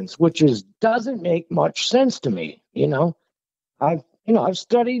components, which doesn't make much sense to me. I've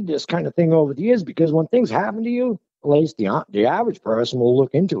studied this kind of thing over the years, because when things happen to you, at least the average person will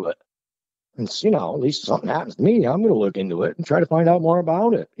look into it. And at least something happens to me, I'm going to look into it and try to find out more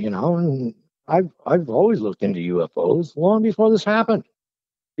about it. And I've always looked into UFOs long before this happened,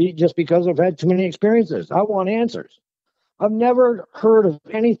 just because I've had too many experiences. I want answers. I've never heard of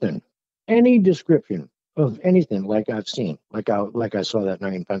anything, any description of anything like I've seen, like I saw that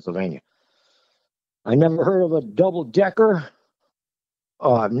night in Pennsylvania. I never heard of a double decker.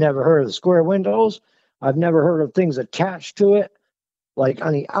 I've never heard of the square windows. I've never heard of things attached to it, like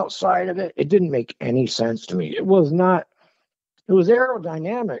on the outside of it. It didn't make any sense to me. It was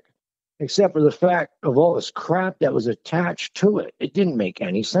aerodynamic, except for the fact of all this crap that was attached to it. It didn't make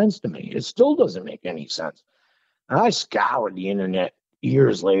any sense to me. It still doesn't make any sense. And I scoured the internet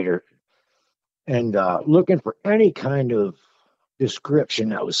years later and looking for any kind of description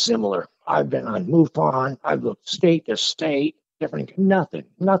that was similar. I've been on MUFON. I've looked state to state,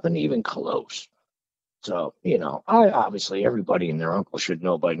 nothing even close. So, obviously everybody and their uncle should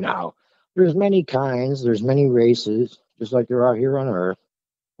know by now. There's many kinds, there's many races, just like there are here on Earth.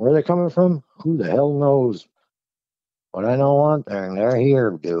 Where they're coming from, who the hell knows? But I know one thing, they're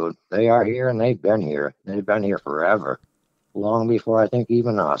here, dude. They are here, and they've been here. They've been here forever. Long before, I think,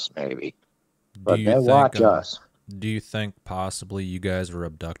 even us, maybe. But they watch us. Do you think possibly you guys were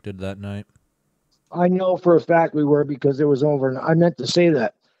abducted that night? I know for a fact we were, because it was I meant to say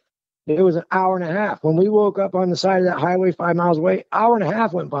that. It was an hour and a half. When we woke up on the side of that highway 5 miles away, hour and a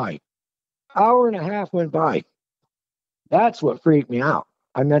half went by. Hour and a half went by. That's what freaked me out.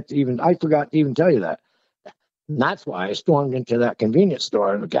 I forgot to even tell you that. And that's why I stormed into that convenience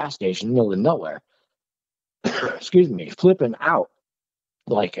store in a gas station in the middle of nowhere. Excuse me, flipping out.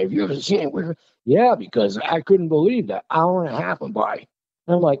 Like, have you ever seen it weird? Yeah, because I couldn't believe that hour and a half went by.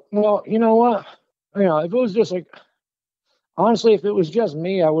 And I'm like, well, you know what? If it was just like, honestly, if it was just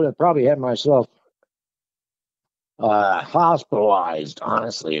me, I would have probably had myself hospitalized,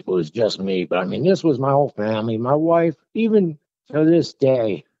 honestly, if it was just me. But this was my whole family. My wife, even to this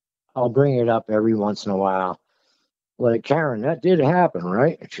day, I'll bring it up every once in a while. Like, Karen, that did happen,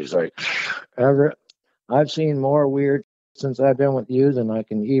 right? And she's like, Everett, I've seen more weird since I've been with you than I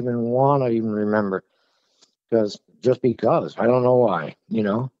can even want to even remember. Because I don't know why,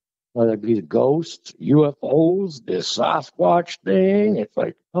 whether it be the ghosts, UFOs, this Sasquatch thing. It's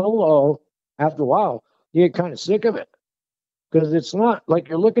like, hello. After a while, you get kind of sick of it, because it's not like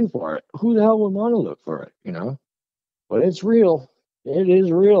you're looking for it. Who the hell would want to look for it, But it's real. It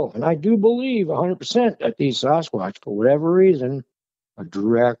is real. And I do believe 100% that these Sasquatch, for whatever reason, are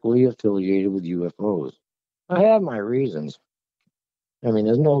directly affiliated with UFOs. I have my reasons.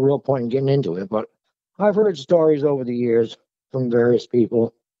 There's no real point in getting into it, but I've heard stories over the years from various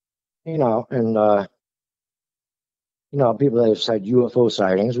people, and people that have said UFO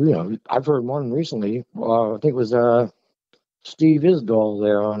sightings. I've heard one recently. I think it was Steve Isdall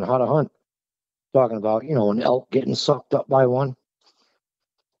there on How to Hunt, talking about an elk getting sucked up by one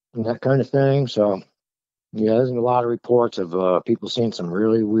and that kind of thing. So yeah, there's a lot of reports of people seeing some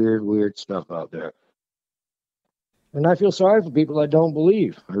really weird stuff out there, and I feel sorry for people that don't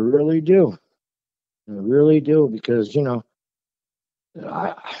believe. I really do. Because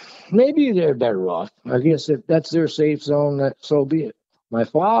maybe they're better off. I guess if that's their safe zone, that so be it. My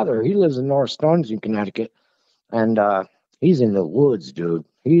father, he lives in North Stonington, Connecticut, and he's in the woods, dude.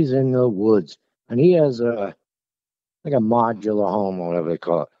 He's in the woods, and he has like a modular home, or whatever they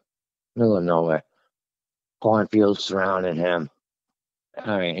call it, middle of nowhere. Cornfields surrounding him.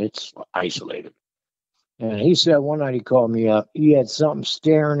 It's isolated. And he said one night, he called me up. He had something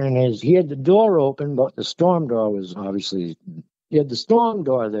staring in he had the door open, but the storm door was obviously. He had the storm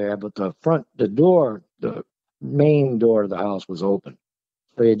door there, but the main door of the house was open.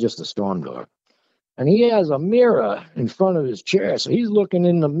 So he had just the storm door. And he has a mirror in front of his chair. So he's looking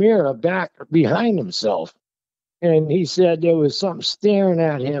in the mirror back behind himself. And he said there was something staring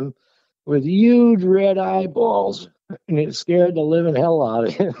at him with huge red eyeballs. And it scared the living hell out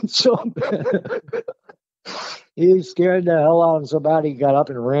of him. So he scared the hell out of him so bad he got up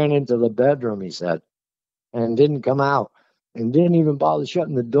and ran into the bedroom, he said, and didn't come out. And didn't even bother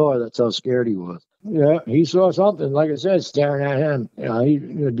shutting the door. That's how scared he was. Yeah, he saw something, like I said, staring at him. You know, he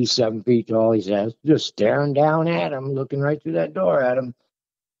would be 7 feet tall, he says, just staring down at him, looking right through that door at him.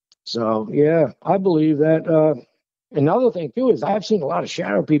 So, yeah, I believe that. Another thing, too, is I've seen a lot of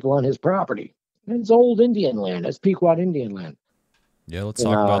shadow people on his property. It's old Indian land. That's Pequot Indian land. Yeah, let's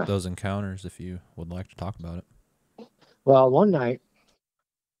And, talk about those encounters if you would like to talk about it. well, one night,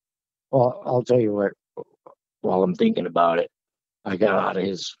 well, I'll tell you what, while I'm thinking about it, I got out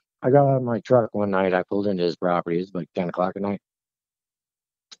of my truck one night. I pulled into his property. It's like 10 o'clock at night.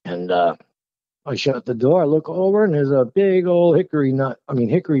 And I shut the door. I look over, and there's a big old hickory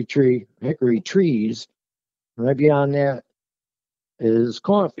trees. Right beyond that is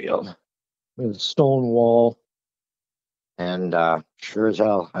cornfield with a stone wall. And sure as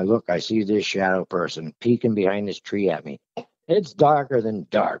hell, I see this shadow person peeking behind this tree at me. It's darker than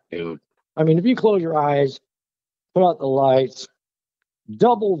dark, dude. I mean, if you close your eyes, put out the lights,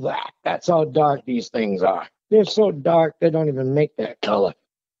 double that. That's how dark these things are. They're so dark, they don't even make that color.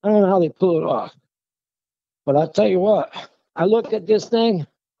 I don't know how they pull it off. But I'll tell you what, I looked at this thing,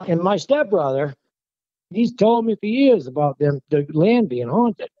 and my stepbrother, he's told me for years about the land being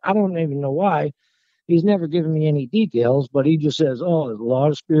haunted. I don't even know why. He's never given me any details, but he just says, "Oh, there's a lot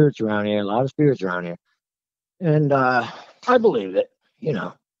of spirits around here, a lot of spirits around here." And I believe it. You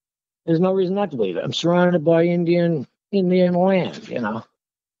know, there's no reason not to believe it. I'm surrounded by Indian land. You know.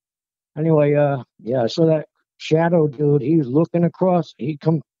 Anyway, yeah, I saw that shadow dude. He was looking across. He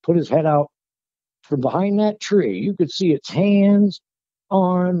come put his head out from behind that tree. You could see its hands,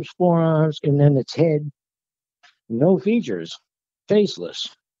 arms, forearms, and then its head. No features,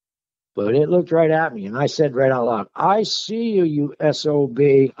 faceless. But it looked right at me, and I said right out loud, "I see you, you SOB.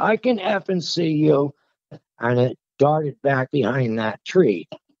 I can effing see you." And it darted back behind that tree.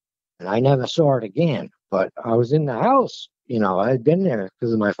 And I never saw it again. But I was in the house. You know, I had been there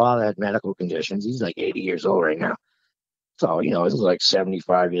because my father had medical conditions. He's like 80 years old right now. So, you know, it was like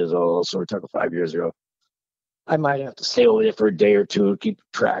 75 years old. So it took 5 years ago. I might have to stay over there for a day or two to keep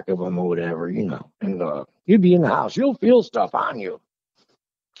track of him or whatever, you know. And you'd be in the house. You'll feel stuff on you.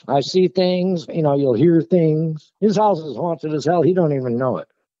 I see things, you know, you'll hear things. His house is haunted as hell. He don't even know it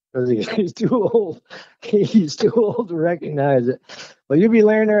because he's too old. He's too old to recognize it. But you'll be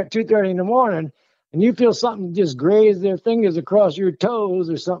laying there at 2:30 in the morning, and you feel something just graze their fingers across your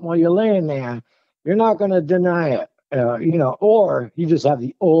toes or something while you're laying there. You're not going to deny it, you know, or you just have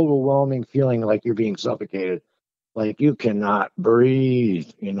the overwhelming feeling like you're being suffocated. Like you cannot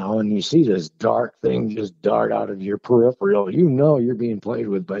breathe, you know, and you see this dark thing just dart out of your peripheral. You know you're being played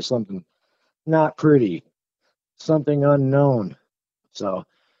with by something not pretty, something unknown. So,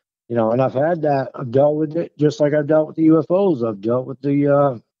 you know, and I've had that. I've dealt with it just like I've dealt with the UFOs. I've dealt with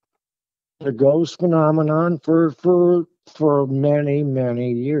the ghost phenomenon for many,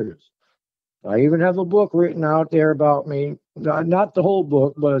 many years. I even have a book written out there about me. Not the whole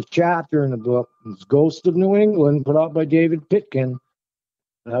book, but a chapter in the book. It's Ghost of New England, put out by David Pitkin.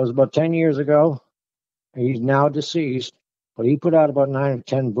 That was about 10 years ago. He's now deceased, but he put out about 9 or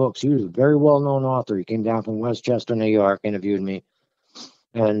 10 books. He was a very well-known author. He came down from Westchester, New York, interviewed me.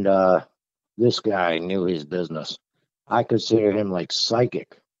 And this guy knew his business. I consider him like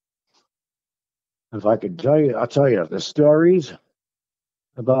psychic. If I could tell you, I'll tell you the stories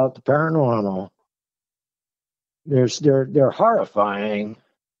about the paranormal. They're horrifying,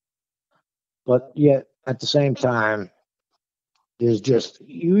 but yet at the same time, there's just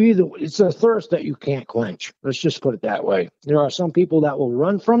it's a thirst that you can't quench. Let's just put it that way. There are some people that will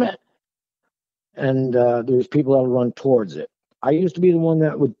run from it, and there's people that will run towards it. I used to be the one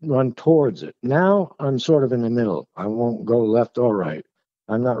that would run towards it. Now I'm sort of in the middle. I won't go left or right.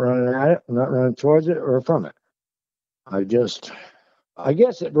 I'm not running at it. I'm not running towards it or from it. I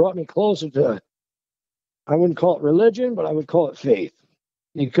guess it brought me closer to, I wouldn't call it religion, but I would call it faith.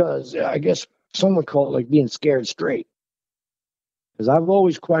 Because I guess some would call it like being scared straight. Because I've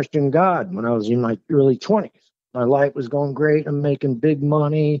always questioned God when I was in my early 20s. My life was going great. I'm making big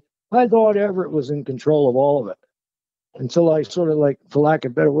money. I thought Everett was in control of all of it. Until I sort of, like, for lack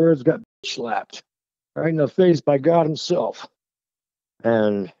of better words, got slapped right in the face by God himself.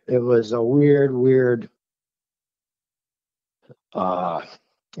 And it was a weird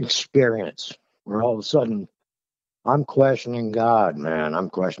experience where all of a sudden I'm questioning God, man. I'm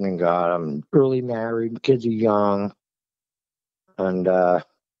questioning God. I'm early married, kids are young. And I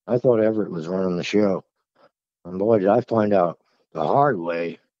thought Everett was running the show. And boy, did I find out the hard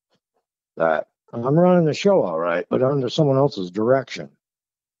way that I'm running the show all right, but under someone else's direction.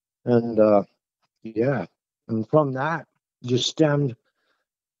 And yeah, and from that just stemmed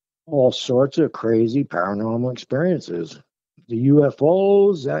all sorts of crazy paranormal experiences. the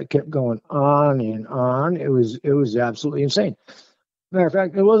UFOs, that kept going on and on. It was absolutely insane. Matter of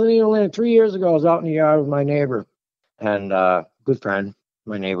fact, it wasn't even only 3 years ago. I was out in the yard with my neighbor and good friend.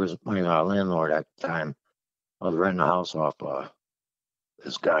 My neighbor's my landlord at the time. I was renting a house off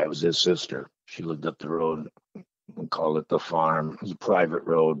this guy. It was his sister. She lived up the road. We called it the farm. It was a private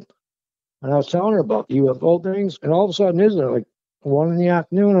road. And I was telling her about UFO things, and all of a sudden, isn't it like 1 in the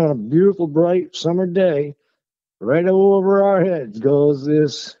afternoon on a beautiful, bright summer day, right over our heads goes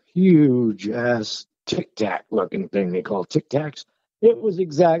this huge ass tic tac looking thing they call tic tacs. It was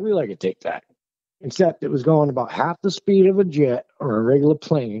exactly like a tic tac, except it was going about half the speed of a jet or a regular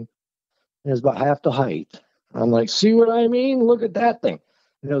plane, and it was about half the height. I'm like, see what I mean? Look at that thing.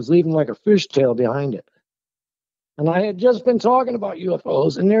 And it was leaving like a fishtail behind it. And I had just been talking about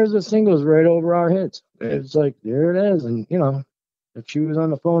UFOs, and there's this thing goes right over our heads. It's like, there it is. And, you know, if she was on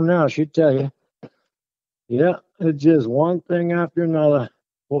the phone now, she'd tell you. Yeah, it's just one thing after another.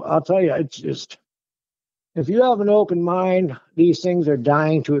 Well, I'll tell you, it's just, if you have an open mind, these things are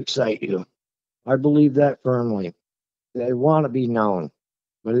dying to excite you. I believe that firmly. They want to be known.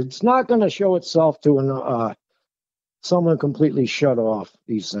 But it's not going to show itself to someone completely shut off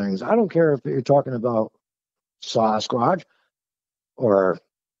these things. I don't care if you're talking about Sasquatch or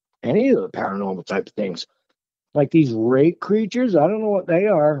any of the paranormal type of things. Like these rake creatures, I don't know what they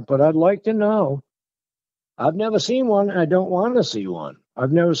are, but I'd like to know. I've never seen one, and I don't want to see one.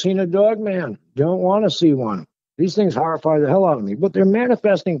 I've never seen a dog man. Don't want to see one. These things horrify the hell out of me, but they're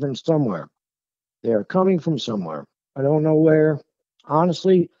manifesting from somewhere. They're coming from somewhere. I don't know where.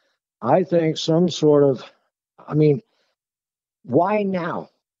 Honestly, I think some sort of, I mean, why now?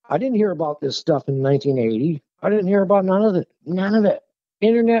 I didn't hear about this stuff in 1980. I didn't hear about none of it. None of it.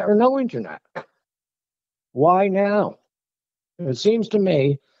 Internet or no internet. Why now? It seems to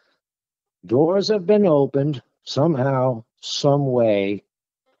me doors have been opened somehow, some way,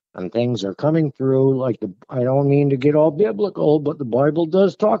 and things are coming through. Like I don't mean to get all biblical, but the Bible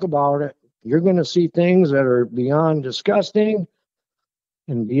does talk about it. You're going to see things that are beyond disgusting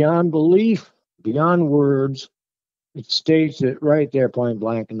and beyond belief, beyond words. It states it right there, point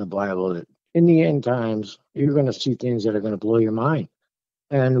blank in the Bible, that in the end times, you're going to see things that are going to blow your mind.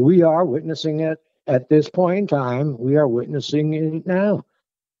 And we are witnessing it at this point in time. We are witnessing it now.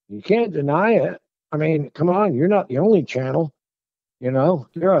 You can't deny it. I mean, come on, you're not the only channel. You know,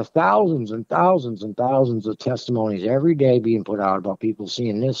 there are thousands and thousands and thousands of testimonies every day being put out about people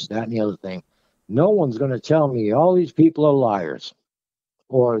seeing this, that, and the other thing. No one's going to tell me all these people are liars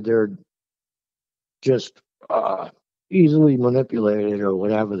or they're just easily manipulated or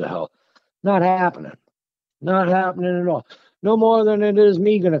whatever the hell. Not happening. Not happening at all. No more than it is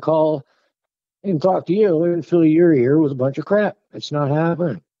me going to call and talk to you and fill your ear with a bunch of crap. It's not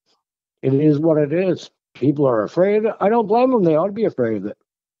happening. It is what it is. People are afraid of it. I don't blame them. They ought to be afraid of it.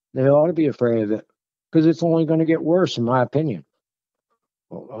 They ought to be afraid of it because it's only going to get worse, in my opinion.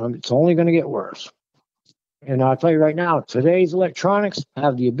 It's only going to get worse. And I'll tell you right now, today's electronics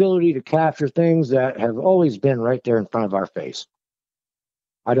have the ability to capture things that have always been right there in front of our face.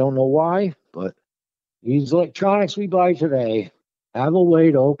 I don't know why, but these electronics we buy today have a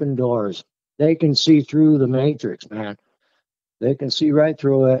way to open doors. They can see through the matrix, man. They can see right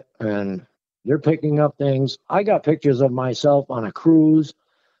through it, and they're picking up things. I got pictures of myself on a cruise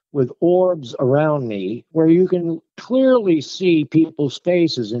with orbs around me where you can clearly see people's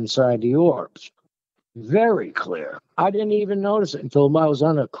faces inside the orbs. Very clear. I didn't even notice it until I was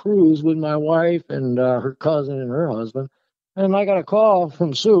on a cruise with my wife and her cousin and her husband. And I got a call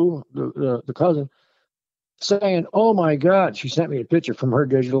from Sue, the cousin, saying, oh my God, she sent me a picture from her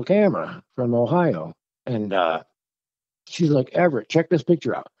digital camera from Ohio. And she's like, Everett, check this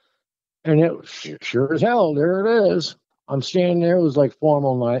picture out. And it was sure as hell, there it is. I'm standing there. It was like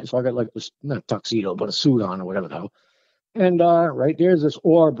formal night. So I got like this, not tuxedo, but a suit on or whatever the hell. And right there's this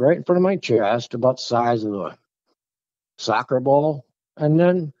orb right in front of my chest, about the size of a soccer ball. And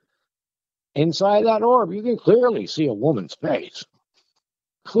then inside that orb, you can clearly see a woman's face.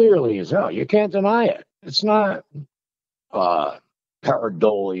 Clearly as hell. You can't deny it. It's not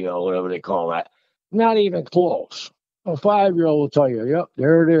pareidolia, whatever they call that. Not even close. A 5-year-old will tell you, yep,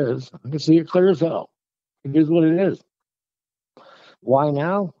 there it is. I can see it clear as hell. It is what it is. Why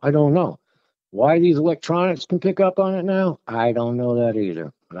now? I don't know. Why these electronics can pick up on it now? I don't know that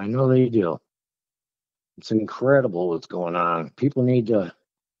either, but I know they do. It's incredible what's going on. People need to,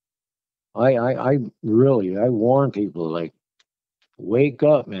 I warn people, like, wake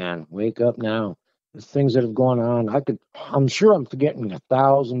up, man. Wake up now. There's things that have gone on. I'm sure I'm forgetting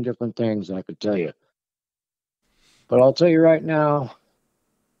 1,000 different things I could tell you. But I'll tell you right now,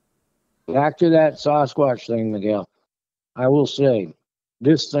 back to that Sasquatch thing, Miguel. I will say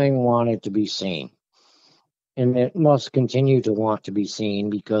this thing wanted to be seen. And it must continue to want to be seen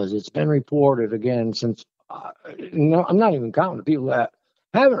because it's been reported again since. No, I'm not even counting the people that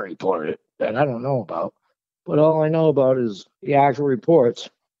haven't reported it that I don't know about. But all I know about is the actual reports.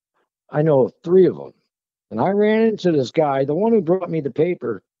 I know of 3 of them. And I ran into this guy, the one who brought me the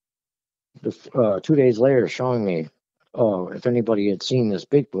paper 2 days later, showing me, oh, if anybody had seen this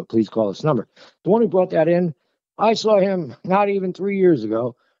Bigfoot, please call this number. The one who brought that in, I saw him not even 3 years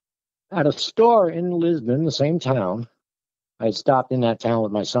ago at a store in Lisbon, the same town. I had stopped in that town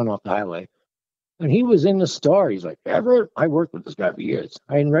with my son off the highway. And he was in the store. He's like, Everett, I worked with this guy for years.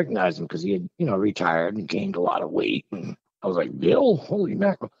 I didn't recognize him because he had, retired and gained a lot of weight. And I was like, Bill, holy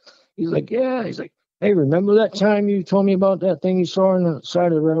mackerel. He's like, yeah. He's like, hey, remember that time you told me about that thing you saw on the side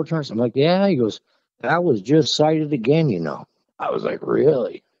of the railroad tracks? I'm like, yeah. He goes, that was just sighted again. I was like,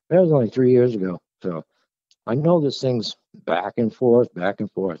 really? That was only 3 years ago. So I know this thing's back and forth,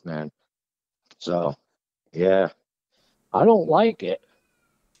 man. So, yeah, I don't like it.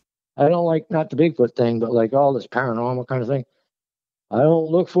 I don't like not the Bigfoot thing, but like all this paranormal kind of thing. I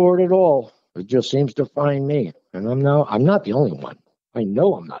don't look for it at all. It just seems to find me. And I'm not the only one. I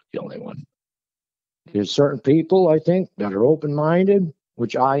know I'm not the only one. There's certain people, I think, that are open-minded,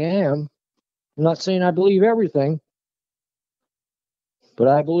 which I am. I'm not saying I believe everything, but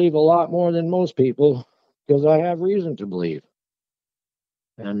I believe a lot more than most people because I have reason to believe.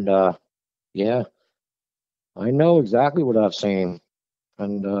 And, yeah, I know exactly what I've seen.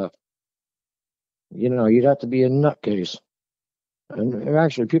 And, you'd have to be a nutcase. And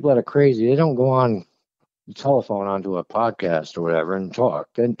actually, people that are crazy, they don't go on the telephone onto a podcast or whatever and talk.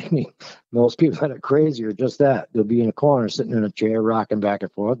 And I mean, most people that are crazy are just that. They'll be in a corner, sitting in a chair, rocking back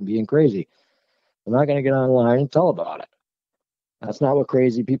and forth, and being crazy. They're not going to get online and tell about it. That's not what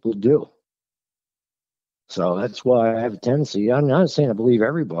crazy people do. So that's why I have a tendency. I'm not saying I believe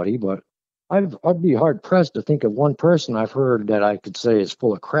everybody, but I'd be hard pressed to think of one person I've heard that I could say is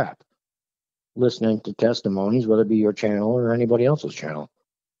full of crap. Listening to testimonies, whether it be your channel or anybody else's channel.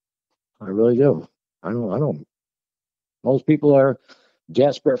 I really do. I don't. Most people are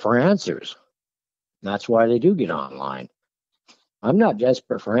desperate for answers. That's why they do get online. I'm not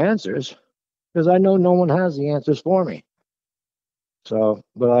desperate for answers because I know no one has the answers for me. So,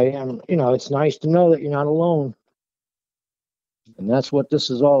 but I am, it's nice to know that you're not alone. And that's what this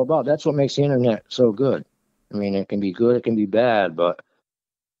is all about. That's what makes the internet so good. I mean, it can be good, it can be bad, but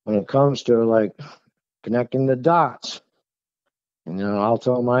when it comes to like connecting the dots, I'll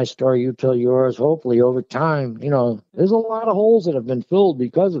tell my story, you tell yours. Hopefully over time, there's a lot of holes that have been filled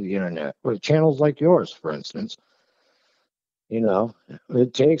because of the internet, with channels like yours, for instance.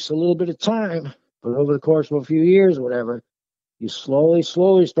 It takes a little bit of time, but over the course of a few years or whatever, you slowly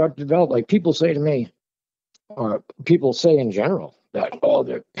start to develop. Like people say to me, or people say in general, that, oh,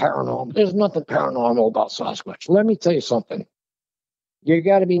 they're paranormal. There's nothing paranormal about Sasquatch. Let me tell you something. You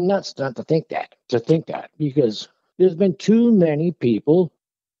got to be nuts not to think that, because there's been too many people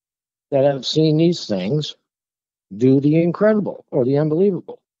that have seen these things do the incredible or the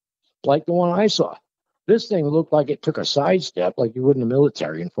unbelievable, like the one I saw. This thing looked like it took a sidestep, like you would in the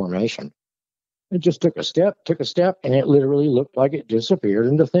military in formation. It just took a step, and it literally looked like it disappeared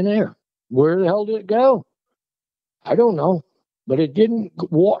into thin air. Where the hell did it go? I don't know, but it didn't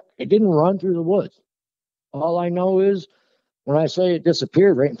walk. It didn't run through the woods. All I know is when I say it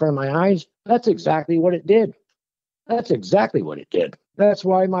disappeared right in front of my eyes, that's exactly what it did. That's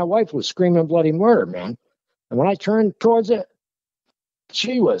why my wife was screaming bloody murder, man. And when I turned towards it,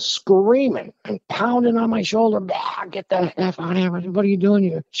 she was screaming and pounding on my shoulder. Get the F out of here. What are you doing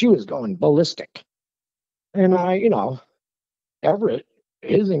here? She was going ballistic. And Everett,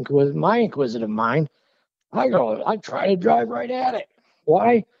 my inquisitive mind, I try to drive right at it.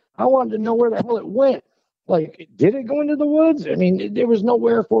 Why? I wanted to know where the hell it went. Like, did it go into the woods? I mean, there was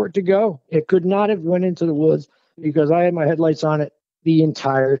nowhere for it to go. It could not have went into the woods because I had my headlights on it the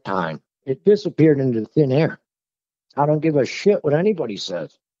entire time. It disappeared into thin air. I don't give a shit what anybody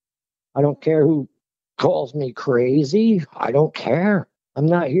says. I don't care who calls me crazy. I don't care. I'm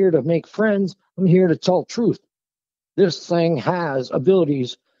not here to make friends. I'm here to tell truth. This thing has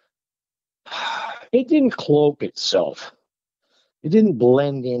abilities. It didn't cloak itself. It didn't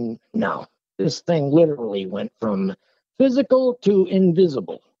blend in. No. This thing literally went from physical to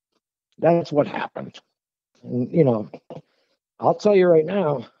invisible. That's what happened. And, I'll tell you right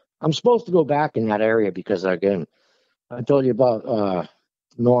now, I'm supposed to go back in that area because, again, I told you about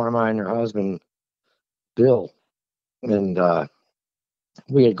Norma and her husband, Bill. And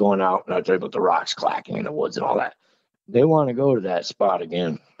we had gone out, and I told you about the rocks clacking in the woods and all that. they want to go to that spot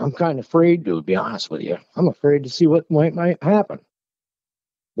again. I'm kind of afraid to be honest with you. I'm afraid to see what might happen.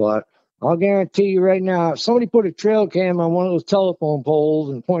 But I'll guarantee you right now, if somebody put a trail cam on one of those telephone poles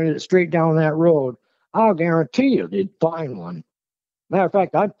and pointed it straight down that road, I'll guarantee you they'd find one. Matter of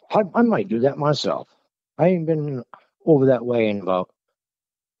fact, I might do that myself. I ain't been over that way in about,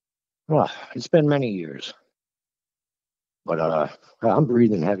 well, it's been many years. But I'm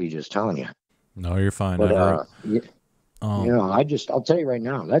breathing heavy just telling you. No, you're fine. But Everett. you know, I'll tell you right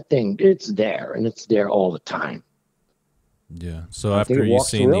now, that thing, it's there, and it's there all the time. Yeah. So after you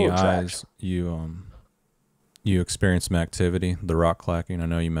seen the eyes, you experienced some activity, the rock clacking. I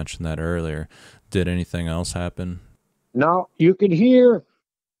know you mentioned that earlier. Did anything else happen? No, you could hear.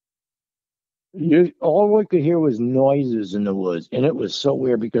 All we could hear was noises in the woods, and it was so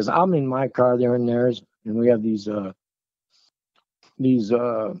weird because I'm in my car, they're in theirs, and we have these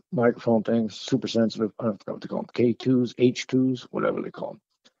microphone things, super sensitive. I don't know what they call them, K2s, H2s, whatever they call them.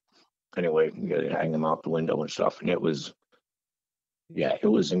 Anyway, you gotta hang them out the window and stuff, and it was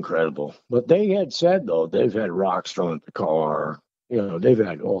incredible. But they had said though they've had rocks thrown at the car. You know, they've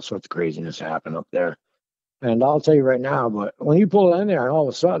had all sorts of craziness happen up there. And I'll tell you right now, but when you pull in there and all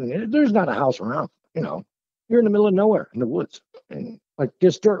of a sudden, there's not a house around, you know, you're in the middle of nowhere in the woods. And like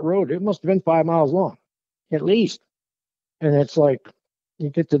this dirt road, it must have been 5 miles long, at least. And it's like, you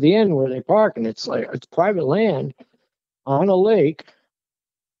get to the end where they park and it's like, it's private land on a lake.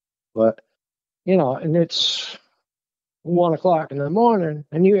 But, you know, and it's 1 o'clock in the morning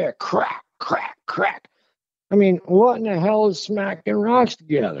and you hear crack, crack, crack. I mean, what in the hell is smacking rocks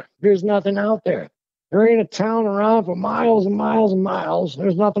together? There's nothing out there. There ain't a town around for miles and miles and miles.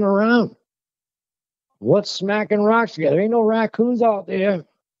 There's nothing around. What's smacking rocks together? Ain't no raccoons out there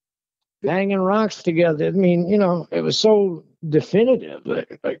banging rocks together. I mean, you know, it was so definitive.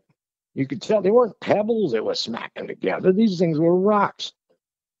 Like you could tell they weren't pebbles that were smacking together. These things were rocks.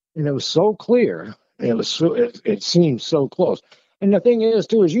 And it was so clear. And it seemed so close. And the thing is,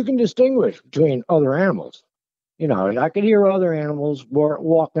 too, is you can distinguish between other animals. You know, I could hear other animals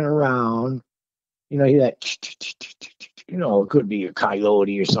walking around. You know, you know, it could be a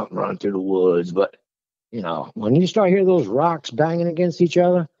coyote or something running through the woods. But, you know, when you start hearing those rocks banging against each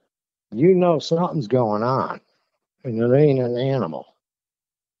other, you know something's going on. And it ain't an animal.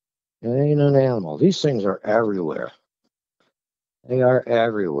 It ain't an animal. These things are everywhere. They are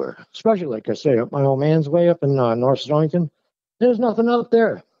everywhere. Especially, like I say, up my old man's way up in North Stonington. There's nothing out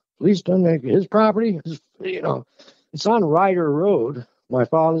there. At least on his property. You know, it's on Ryder Road, my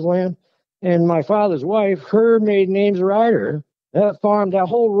father's land. And my father's wife, her maiden name's Ryder. That farm, that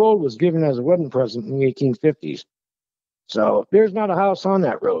whole road was given as a wedding present in the 1850s. So there's not a house on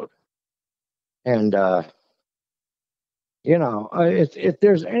that road. And, you know, if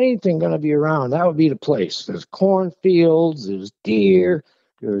there's anything going to be around, that would be the place. There's cornfields, there's deer,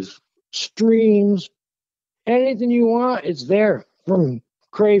 there's streams. Anything you want, it's there. From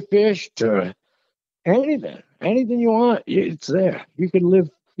crayfish to anything you want, it's there. You could live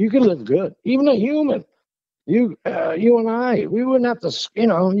good. Even a human. You and I, we wouldn't have to, you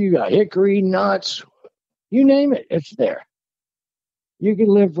know, you got hickory, nuts, you name it, it's there. You can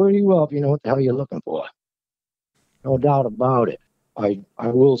live pretty well if you know what the hell you're looking for. No doubt about it. I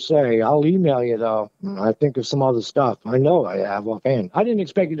will say, I'll email you though. I think of some other stuff. I know I have offhand. I didn't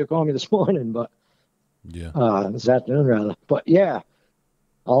expect you to call me this morning, but this afternoon rather. But yeah,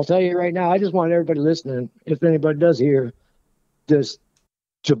 I'll tell you right now, I just want everybody listening, if anybody does hear, just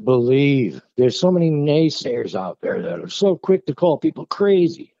to believe. There's so many naysayers out there that are so quick to call people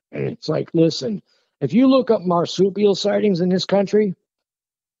crazy. And it's like, listen, if you look up marsupial sightings in this country,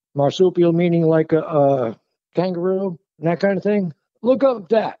 marsupial meaning like a kangaroo and that kind of thing, look up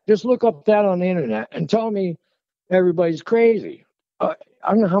that. Just look up that on the internet and tell me everybody's crazy. I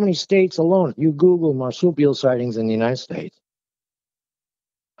don't know how many states alone, if you Google marsupial sightings in the United States,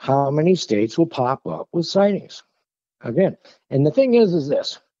 how many states will pop up with sightings? Again, and the thing is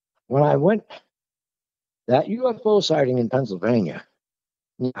this, when I went, that UFO sighting in Pennsylvania,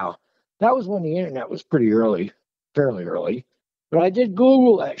 now, that was when the internet was pretty early, fairly early, but I did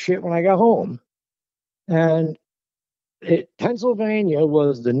Google that shit when I got home, and Pennsylvania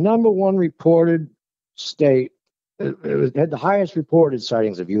was the #1 reported state. It had the highest reported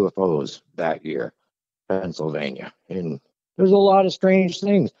sightings of UFOs that year, Pennsylvania, and there's a lot of strange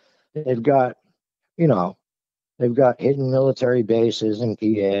things. They've got, you know, they've got hidden military bases in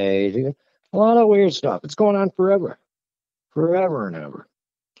PA. A lot of weird stuff. It's going on forever and ever.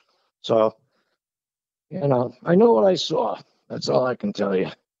 So, you know, I know what I saw. That's all I can tell you.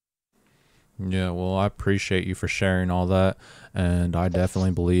 Yeah, well, I appreciate you for sharing all that, and I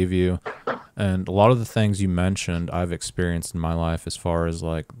definitely believe you. And a lot of the things you mentioned, I've experienced in my life, as far as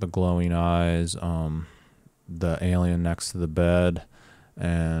like the glowing eyes, the alien next to the bed,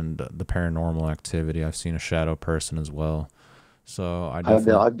 and the paranormal activity. I've seen a shadow person as well. So I I've,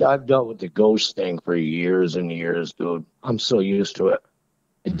 definitely, I've, I've dealt with the ghost thing for years and years, dude. I'm so used to it.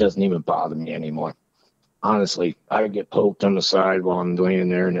 It doesn't even bother me anymore. Honestly, I get poked on the side while I'm laying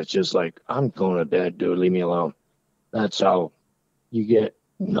there, and it's just like, I'm going to bed, dude. Leave me alone. That's how you get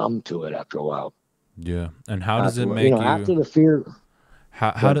numb to it after a while. yeah. And how does it After, make after you? the fear.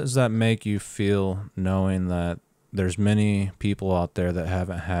 How But does that make you feel knowing that there's many people out there that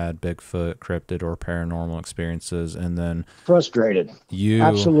haven't had Bigfoot, cryptid, or paranormal experiences, and then frustrated, you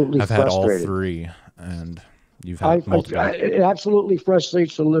absolutely have had all frustrated. three, and you've had multiple. It absolutely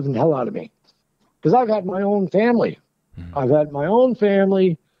frustrates the living hell out of me because I've had my own family. Mhm. I've had my own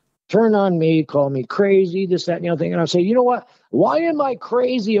family turn on me, call me crazy, this, that, and the other thing. And I say, you know what? Why am I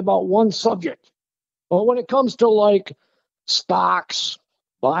crazy about one subject? Well, when it comes to like stocks,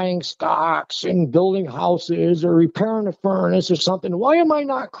 buying stocks and building houses or repairing a furnace or something, why am I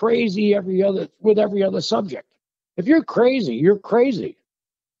not crazy every other subject? If you're crazy, you're crazy.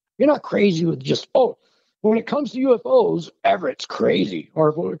 You're not crazy with just, oh, when it comes to UFOs, Everett's crazy.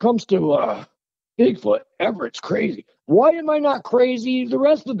 Or when it comes to Bigfoot, Everett's crazy. Why am I not crazy the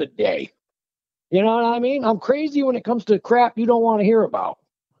rest of the day? You know what I mean? I'm crazy when it comes to crap you don't want to hear about.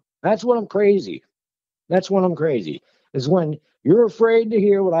 That's when I'm crazy. That's when I'm crazy, is when you're afraid to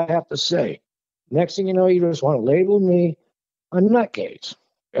hear what I have to say. Next thing you know, you just want to label me a nutcase.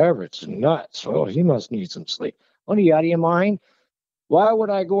 Everett's nuts. Oh, he must need some sleep. What are you out of your mind? Why would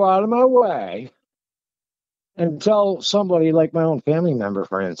I go out of my way and tell somebody like my own family member,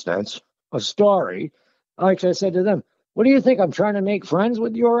 for instance, a story? Like I said to them, what do you think? I'm trying to make friends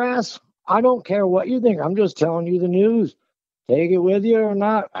with your ass? I don't care what you think. I'm just telling you the news. Take it with you or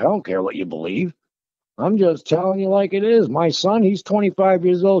not. I don't care what you believe. I'm just telling you like it is. My son, he's 25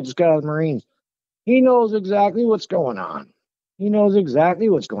 years old, just got out of the Marines. He knows exactly what's going on. He knows exactly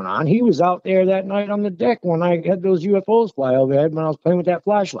what's going on. He was out there that night on the deck when I had those UFOs fly overhead when I was playing with that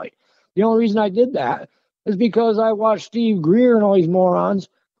flashlight. The only reason I did that is because I watched Steve Greer and all these morons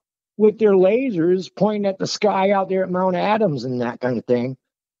with their lasers pointing at the sky out there at Mount Adams and that kind of thing.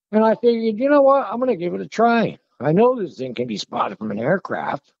 And I figured, you know what? I'm going to give it a try. I know this thing can be spotted from an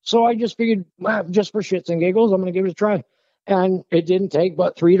aircraft. So I just figured, well, just for shits and giggles, I'm going to give it a try. And it didn't take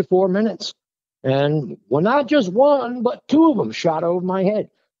but 3 to 4 minutes. And well, not just one, but two of them shot over my head.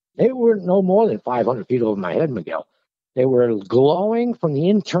 They were no more than 500 feet over my head, Miguel. They were glowing from the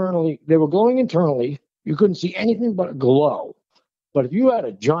internally. They were glowing internally. You couldn't see anything but a glow. But if you had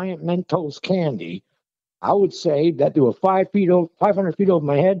a giant Mentos candy, I would say that they were 500 feet over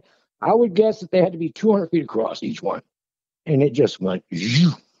my head. I would guess that they had to be 200 feet across each one. And it just went,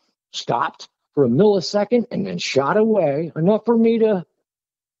 stopped for a millisecond and then shot away, enough for me to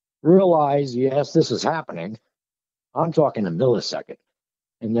realize, yes, this is happening. I'm talking a millisecond.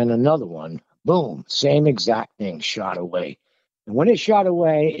 And then another one, boom, same exact thing shot away. And when it shot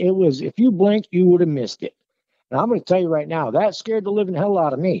away, it was, if you blinked, you would have missed it. And I'm going to tell you right now, that scared the living hell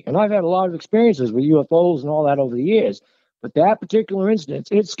out of me. And I've had a lot of experiences with UFOs and all that over the years. But that particular instance,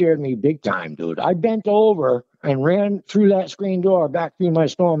 it scared me big time, dude. I bent over and ran through that screen door back through my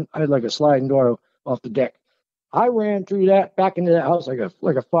storm. I had like a sliding door off the deck. I ran through that back into that house like a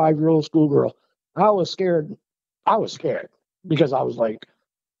 5-year-old schoolgirl. I was scared. I was scared because I was like,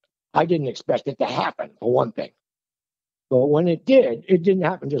 I didn't expect it to happen, for one thing. But when it did, it didn't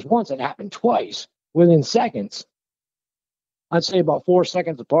happen just once. It happened twice within seconds. I'd say about 4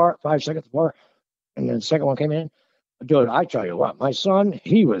 seconds apart, 5 seconds apart. And then the second one came in. Dude, I tell you what, my son,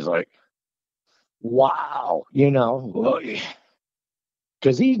 he was like, wow, because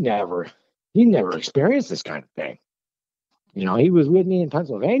he never experienced this kind of thing. He was with me in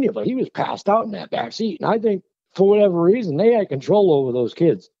Pennsylvania, but he was passed out in that back seat. And I think for whatever reason, they had control over those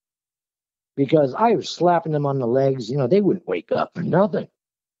kids because I was slapping them on the legs. They wouldn't wake up for nothing.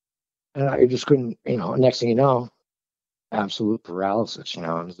 And I just couldn't, next thing you know, absolute paralysis.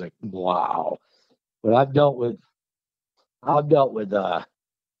 I was like, wow. But I've dealt with what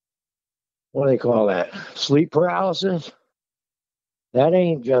do they call that? Sleep paralysis. That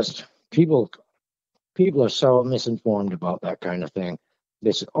ain't just people. People are so misinformed about that kind of thing.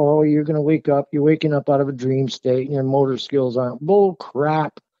 They say, "Oh, you're gonna wake up. You're waking up out of a dream state, and your motor skills aren't." Bull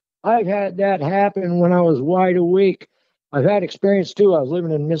crap. I've had that happen when I was wide awake. I've had experience too. I was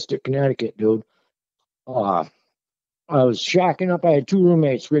living in Mystic, Connecticut, dude. Uh, I was shacking up. I had two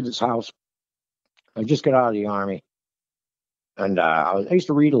roommates with this house. I just got out of the army. And I used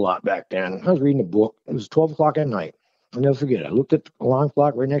to read a lot back then. I was reading a book. It was 12 o'clock at night. I'll never forget it. I looked at the alarm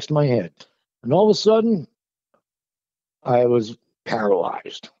clock right next to my head. And all of a sudden, I was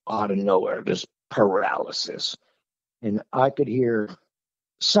paralyzed out of nowhere, just paralysis. And I could hear,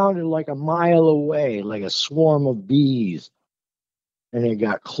 sounded like a mile away, like a swarm of bees. And it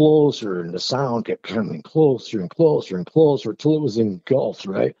got closer, and the sound kept coming closer and closer and closer till it was engulfed,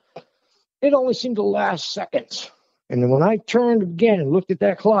 right? It only seemed to last seconds. And then when I turned again and looked at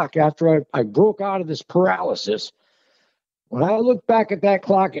that clock after I broke out of this paralysis, when I looked back at that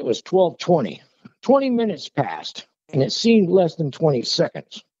clock, it was 12:20. 20 minutes passed, and it seemed less than 20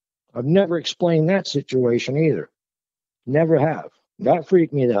 seconds. I've never explained that situation either. Never have. That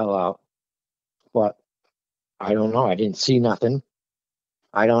freaked me the hell out. But I don't know. I didn't see nothing.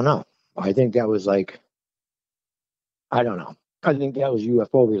 I don't know. I think that was like, I don't know. I think that was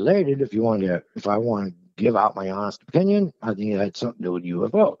UFO related. If I wanted to give out my honest opinion, I think it had something to do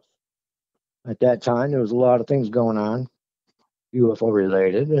with UFOs. At that time, there was a lot of things going on, UFO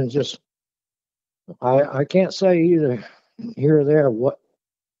related, and it's just, I can't say either here or there what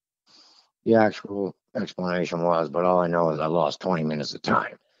the actual explanation was, but all I know is I lost 20 minutes of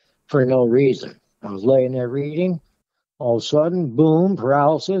time for no reason. I was laying there reading. All of a sudden, boom,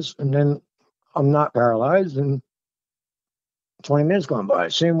 paralysis, and then I'm not paralyzed, and 20 minutes gone by.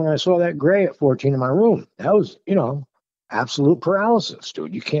 Same when I saw that gray at 14 in my room. That was, absolute paralysis,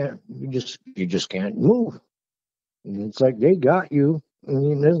 dude. You just can't move. And it's like they got you. I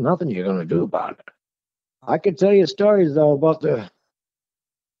mean, there's nothing you're gonna do about it. I could tell you stories though I'll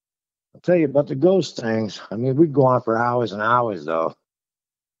tell you about the ghost things. I mean, we'd go on for hours and hours though.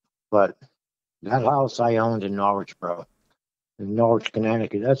 But that house I owned in Norwich, bro, in Norwich,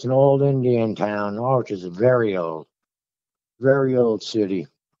 Connecticut, that's an old Indian town. Norwich is a very old city.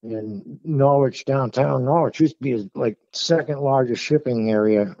 And Norwich, downtown Norwich, used to be like second largest shipping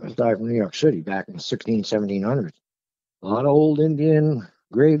area aside from New York City back in the 1700s. A lot of old Indian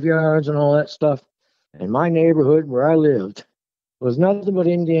graveyards and all that stuff. And my neighborhood where I lived was nothing but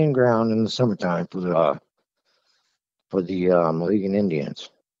Indian ground in the summertime for the Mohegan Indians.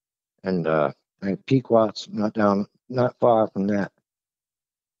 And Pequot's not far from that.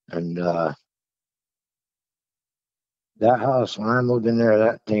 And that house, when I moved in there,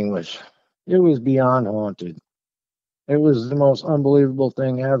 that thing was beyond haunted. It was the most unbelievable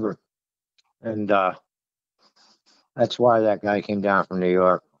thing ever. And that's why that guy came down from New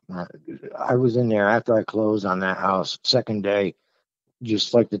York. I was in there after I closed on that house, second day,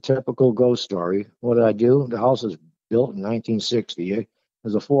 just like the typical ghost story. What did I do? The house was built in 1960. It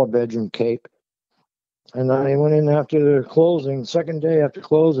was a 4-bedroom cape. And I went in after the closing, second day after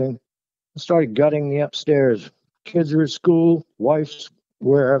closing, I started gutting the upstairs. Kids are at school, wife's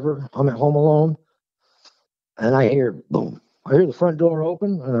wherever. I'm at home alone. And I hear boom. I hear the front door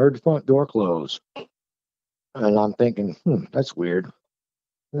open, and I heard the front door close. And I'm thinking, that's weird.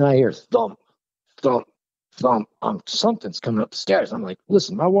 And I hear thump, thump, thump. Something's coming up the stairs. I'm like,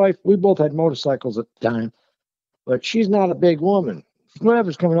 listen, my wife, we both had motorcycles at the time, but she's not a big woman.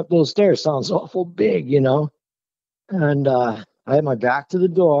 Whatever's coming up those stairs sounds awful big, And I had my back to the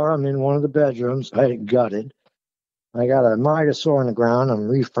door. I'm in one of the bedrooms. I had it gutted. I got a miter saw on the ground. I'm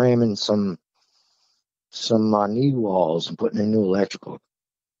reframing some knee walls and putting in new electrical.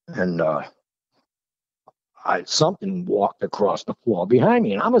 And something walked across the floor behind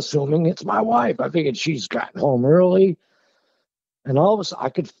me, and I'm assuming it's my wife. I figured she's gotten home early. And all of a sudden, I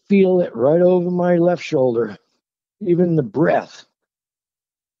could feel it right over my left shoulder, even the breath.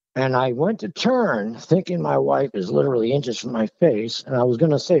 And I went to turn, thinking my wife is literally inches from my face. And I was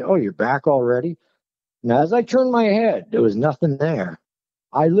going to say, oh, you're back already? Now, as I turned my head, there was nothing there.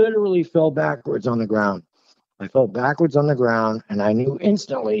 I literally fell backwards on the ground. I fell backwards on the ground, and I knew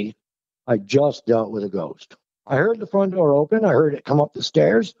instantly I just dealt with a ghost. I heard the front door open. I heard it come up the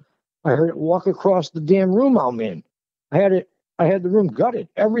stairs. I heard it walk across the damn room I'm in. I had the room gutted.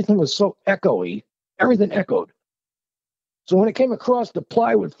 Everything was so echoey. Everything echoed. So when it came across the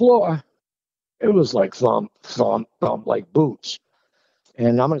plywood floor, it was like thump, thump, thump, like boots.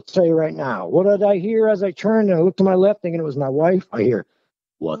 And I'm going to tell you right now, what did I hear as I turned and I looked to my left thinking it was my wife? I hear,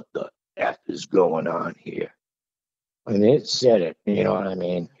 what the F is going on here? And it said it, you know what I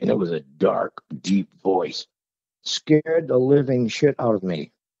mean? And it was a dark, deep voice. Scared the living shit out of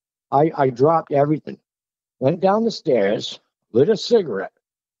me. I dropped everything. Went down the stairs, lit a cigarette.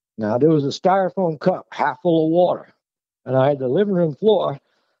 Now, there was a styrofoam cup half full of water. And I had the living room floor.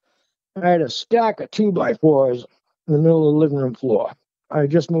 I had a stack of 2x4s in the middle of the living room floor. I had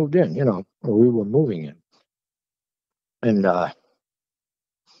just moved in, or we were moving in. And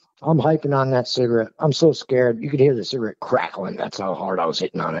I'm hyping on that cigarette. I'm so scared. You could hear the cigarette crackling. That's how hard I was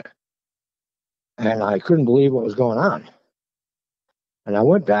hitting on it. And I couldn't believe what was going on. And I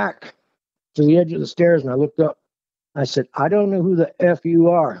went back to the edge of the stairs and I looked up. I said, I don't know who the F you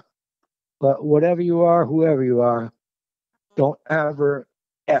are, but whatever you are, whoever you are, don't ever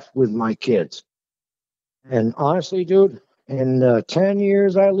F with my kids. And honestly, dude, in the 10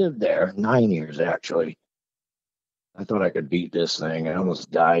 years I lived there, 9 years actually, I thought I could beat this thing. I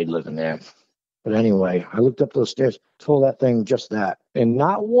almost died living there. But anyway, I looked up those stairs, told that thing just that. And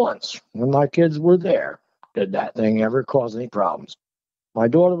not once, when my kids were there, did that thing ever cause any problems. My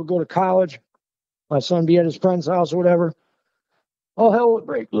daughter would go to college, my son be at his friend's house or whatever. All hell would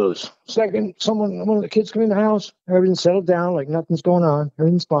break loose. Second, one of the kids come in the house, everything's settled down, like nothing's going on,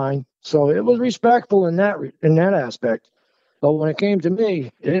 everything's fine. So it was respectful in that aspect. But when it came to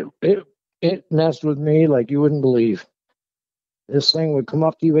me, it messed with me like you wouldn't believe. This thing would come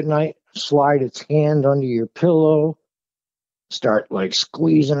up to you at night, slide its hand under your pillow, start like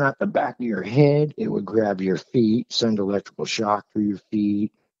squeezing at the back of your head. It would grab your feet, send electrical shock through your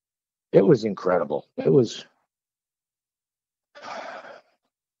feet. It was incredible. It was.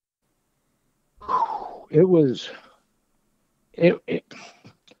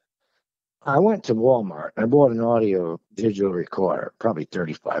 I went to Walmart. I bought an audio digital recorder, probably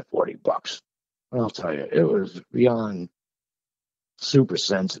 $35-40. And I'll tell you, it was beyond super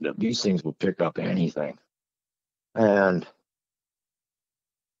sensitive. These things will pick up anything. And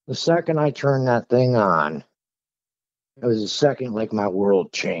the second I turned that thing on, it was the second like my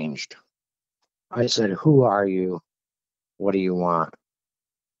world changed. I said, who are you? What do you want?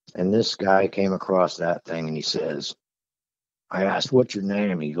 And this guy came across that thing and he says, I asked, what's your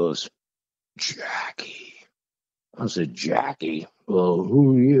name? He goes, Jackie. I said, Jackie? Well,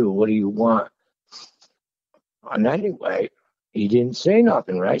 who are you? What do you want? And anyway, he didn't say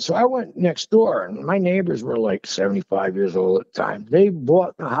nothing, right? So I went next door, and my neighbors were like 75 years old at the time. They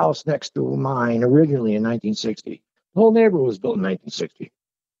bought the house next to mine originally in 1960. The whole neighborhood was built in 1960.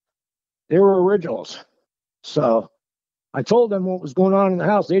 They were originals. So I told them what was going on in the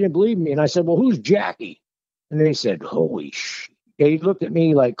house. They didn't believe me. And I said, well, who's Jackie? And they said, holy shit. They looked at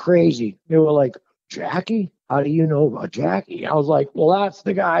me like crazy. They were like, Jackie? How do you know about Jackie? I was like, well, that's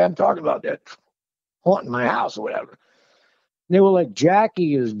the guy I'm talking about that haunting my house or whatever. They were like,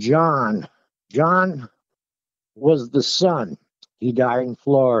 Jackie is John. John was the son. He died in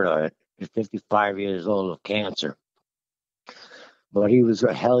Florida at 55 years old of cancer. But he was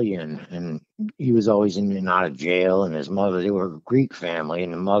a hellion, and he was always in and out of jail. And his mother, they were a Greek family,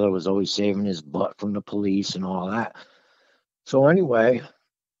 and the mother was always saving his butt from the police and all that. So anyway,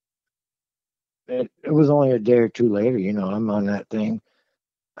 it was only a day or two later, I'm on that thing,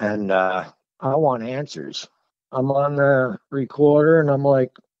 and I want answers. I'm on the recorder, and I'm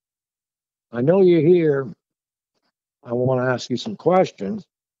like, I know you're here. I want to ask you some questions.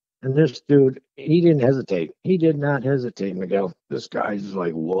 And this dude, he didn't hesitate. He did not hesitate, Miguel. This guy's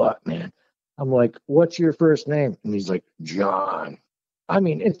like, what, man? I'm like, what's your first name? And he's like, John. I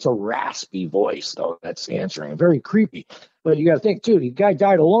mean, it's a raspy voice, though, that's answering. Very creepy. But you got to think, too, the guy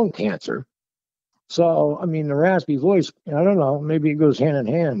died of lung cancer. So, I mean, the raspy voice, I don't know, maybe it goes hand in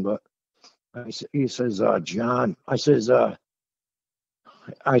hand, but he says, John. I says,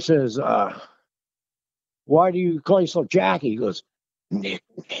 why do you call yourself Jackie? He goes,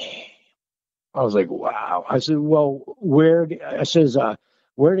 nickname. I was like, wow. I said, well, where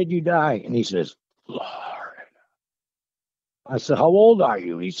did you die? And he says, Florida. I said, how old are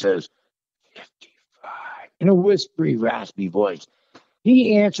you? He says, 55. In a whispery, raspy voice.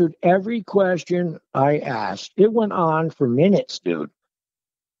 He answered every question I asked. It went on for minutes, dude.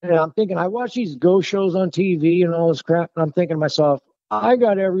 And I'm thinking, I watch these ghost shows on TV and all this crap, and I'm thinking to myself, I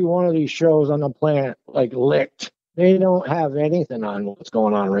got every one of these shows on the planet like licked. They don't have anything on what's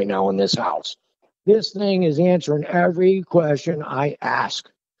going on right now in this house. This thing is answering every question I ask.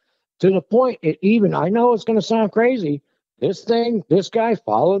 To the point, I know it's going to sound crazy. This guy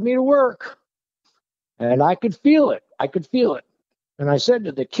followed me to work. And I could feel it. And I said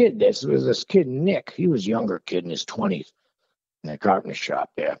to the kid, this kid, Nick, he was a younger kid in his 20s in that carpenter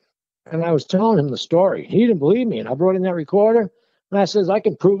shop there. And I was telling him the story. He didn't believe me. And I brought in that recorder. And I says, I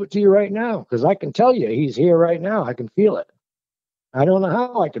can prove it to you right now, because I can tell you he's here right now. I can feel it. I don't know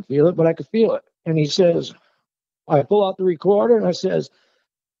how I could feel it, but I could feel it. And he says, I pull out the recorder and I says,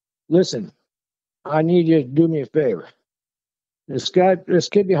 listen, I need you to do me a favor. This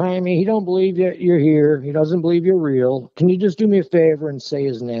kid behind me, he don't believe that you're here. He doesn't believe you're real. Can you just do me a favor and say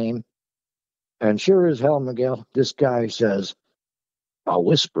his name? And sure as hell, Miguel, this guy says, I'll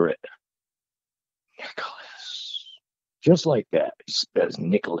whisper it. Nicholas. just like that. He says,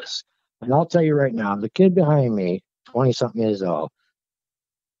 Nicholas. And I'll tell you right now, the kid behind me, 20-something years old,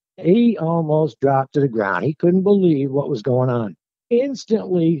 he almost dropped to the ground. He couldn't believe what was going on.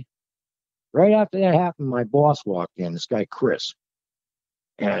 Instantly, right after that happened, my boss walked in, this guy, Chris.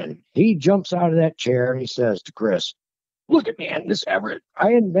 And he jumps out of that chair and he says to Chris, look at me, and this Everett.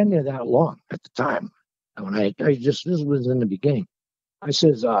 I hadn't been there that long at the time. When this was in the beginning. I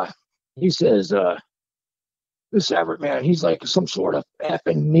says, he says, this Everett man, he's like some sort of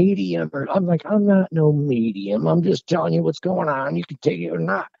effing medium. I'm like, I'm not no medium. I'm just telling you what's going on. You can take it or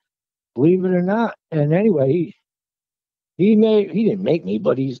not. Believe it or not. And anyway, he didn't make me,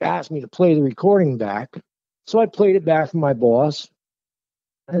 but he's asked me to play the recording back. So I played it back for my boss.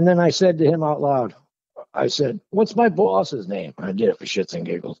 And then I said to him out loud, I said, what's my boss's name? I did it for shits and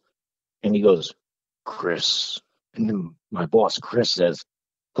giggles. And he goes, Chris. And then my boss, Chris, says,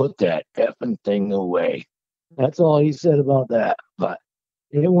 put that effing thing away. That's all he said about that. But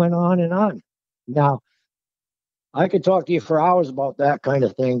it went on and on. Now, I could talk to you for hours about that kind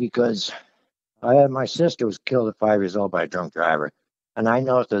of thing because my sister was killed at 5 years old by a drunk driver. And I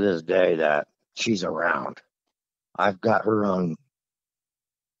know to this day that she's around. I've got her on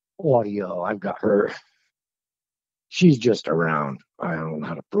audio. I've got her. She's just around. I don't know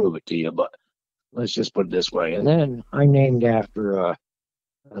how to prove it to you, but let's just put it this way. And then I named after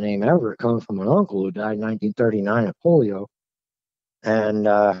the name Everett comes from an uncle who died in 1939 of polio. And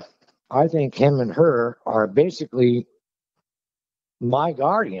I think him and her are basically my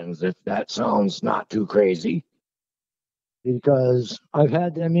guardians, if that sounds not too crazy, because I've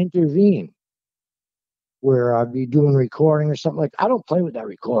had them intervene where I'd be doing recording or something like that. I don't play with that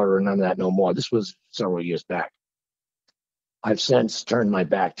recorder or none of that no more. This was several years back. I've since turned my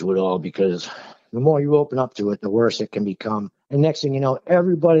back to it all because the more you open up to it, the worse it can become. And next thing you know,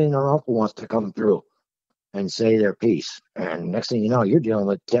 everybody and their uncle wants to come through and say their piece. And next thing you know, you're dealing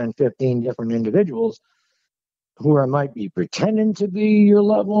with 10, 15 different individuals who might be pretending to be your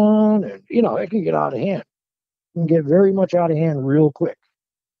loved one. And, it can get out of hand. It can get very much out of hand real quick.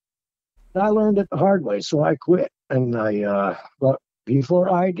 And I learned it the hard way, so I quit. And but before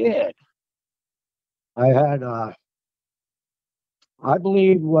I did, I had, I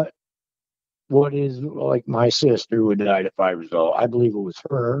believe what is like my sister who died at 5 years old. I believe it was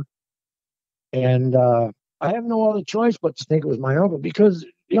her. And I have no other choice but to think it was my uncle because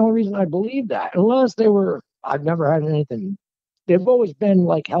the only reason I believe that, unless I've never had anything, they've always been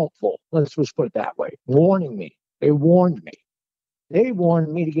like helpful. Let's just put it that way. Warning me. They warned me. They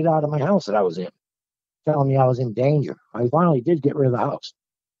warned me to get out of my house that I was in, telling me I was in danger. I finally did get rid of the house.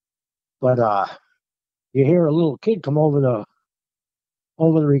 But you hear a little kid come over the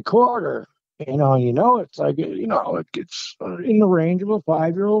recorder, it's like, it gets in the range of a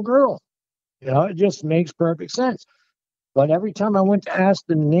 5-year-old girl. It just makes perfect sense. But every time I went to ask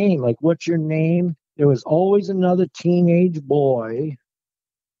the name, like, what's your name? There was always another teenage boy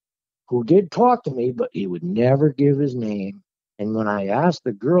who did talk to me, but he would never give his name. And when I asked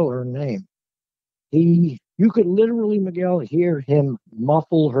the girl her name, you could literally, Miguel, hear him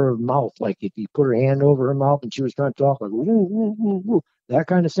muffle her mouth. Like if he put her hand over her mouth and she was trying to talk, like, woo, woo, woo, woo, that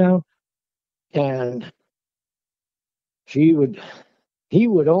kind of sound. And he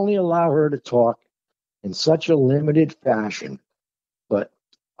would only allow her to talk in such a limited fashion. But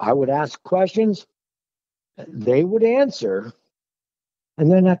I would ask questions, they would answer.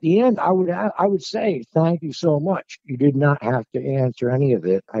 And then at the end, I would say, thank you so much. You did not have to answer any of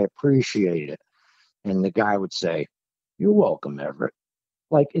it. I appreciate it. And the guy would say, you're welcome, Everett.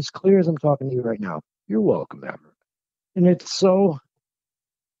 Like, as clear as I'm talking to you right now, you're welcome, Everett. And it's so,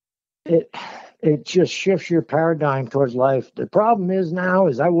 it just shifts your paradigm towards life. The problem is now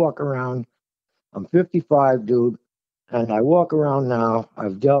is I walk around, I'm 55, dude, and I walk around now.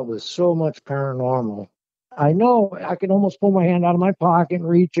 I've dealt with so much paranormal. I know I can almost pull my hand out of my pocket and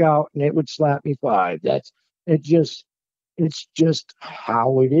reach out and it would slap me 5. It's just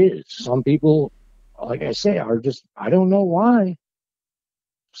how it is. Some people, like I say, are just, I don't know why.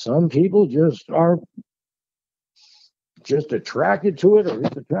 Some people just are just attracted to it or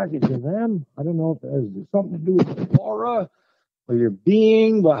it's attracted to them. I don't know if it has something to do with the aura or your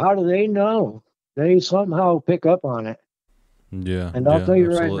being, but how do they know? They somehow pick up on it. Yeah. And I'll tell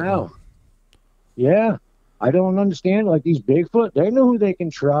you absolutely. right now. Yeah. I don't understand, like these Bigfoot, they know who they can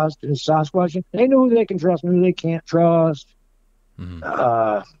trust, and Sasquatch, they know who they can trust and who they can't trust.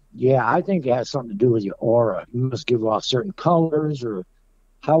 Mm-hmm. Yeah, I think it has something to do with your aura. You must give off certain colors, or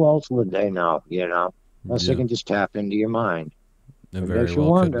how else would they know, Unless they can just tap into your mind. It makes you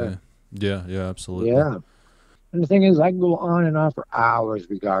wonder. Yeah, absolutely. Yeah. And the thing is, I can go on and on for hours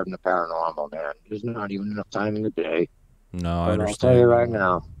regarding the paranormal, man. There's not even enough time in the day. No, I But I'll tell you right understand.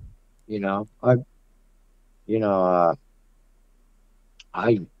 now, you know, I, you know, uh,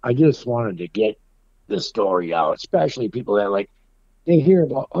 I just wanted to get this story out, especially people that like they hear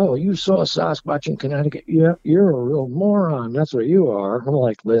about, oh, you saw a Sasquatch in Connecticut. Yeah, you're a real moron. That's what you are. I'm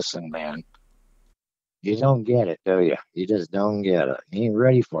like, listen, man, you don't get it, do you? You just don't get it. You ain't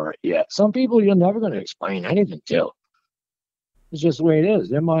ready for it yet. Some people you're never going to explain anything to. It's just the way it is.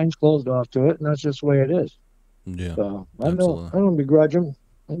 Their mind's closed off to it, and that's just the way it is. Yeah, So absolutely. I don't begrudge them.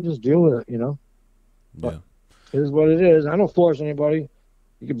 I just deal with it. But Yeah. it is what it is. I don't force anybody.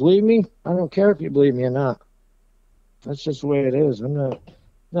 You can believe me. I don't care if you believe me or not. That's just the way it is. I'm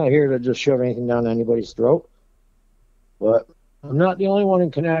not here to just shove anything down anybody's throat. But I'm not the only one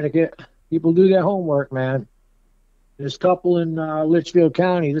in Connecticut. People do their homework, man. This couple in Litchfield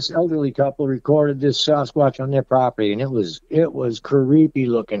County, this elderly couple recorded this Sasquatch on their property, and it was creepy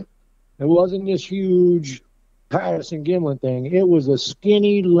looking. It wasn't this huge Patterson Gimlin thing. It was a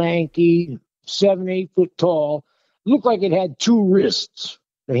skinny, lanky, 7, 8 foot tall. Looked like it had two wrists.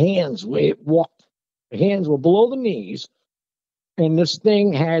 The hands, where it walked, the hands were below the knees, and this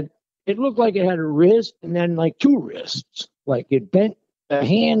thing had. It looked like it had a wrist and then like two wrists. Like it bent. The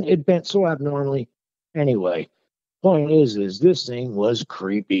hand it bent so abnormally. Anyway, point is this thing was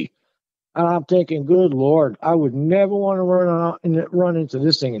creepy. And I'm thinking, good Lord, I would never want to run into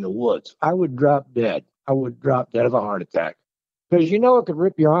this thing in the woods. I would drop dead. I would drop dead of a heart attack. Because it could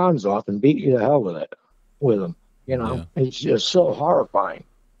rip your arms off and beat you to hell with them. Yeah. It's just so horrifying.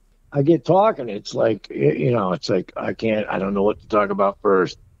 I get talking, it's like, it's like I don't know what to talk about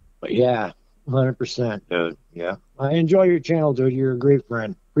first. But yeah, 100%, dude. Yeah. I enjoy your channel, dude. You're a great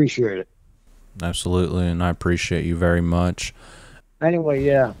friend. Appreciate it. Absolutely, and I appreciate you very much. Anyway,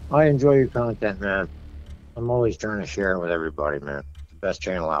 yeah, I enjoy your content, man. I'm always trying to share it with everybody, man. It's the best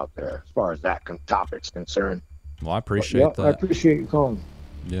channel out there as far as that topic's concerned. Well, I But yeah, appreciate I that. appreciate you calling.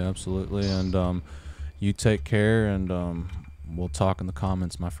 Yeah, absolutely. And you take care, and we'll talk in the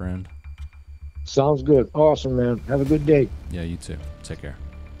comments, my friend. Sounds good. Awesome, man. Have a good day. Yeah, you too. Take care.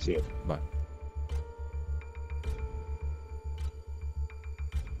 See you. Bye.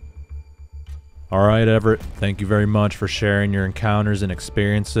 All right, Everett, thank you very much for sharing your encounters and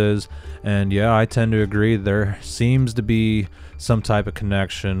experiences. And yeah, I tend to agree. There seems to be some type of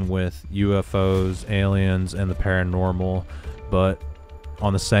connection with UFOs, aliens, and the paranormal. But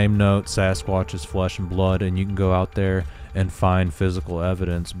on the same note, Sasquatch is flesh and blood, and you can go out there and find physical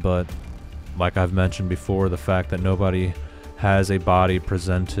evidence. But like I've mentioned before, the fact that nobody has a body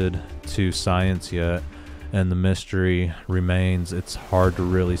presented to science yet, and the mystery remains, it's hard to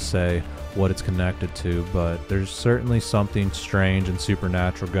really say what it's connected to, but there's certainly something strange and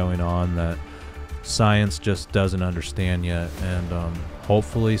supernatural going on that science just doesn't understand yet, and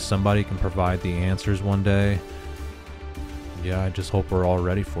hopefully somebody can provide the answers one day. Yeah, I just hope we're all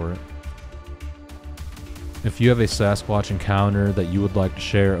ready for it. If you have a Sasquatch encounter that you would like to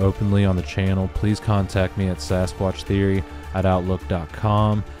share openly on the channel, please contact me at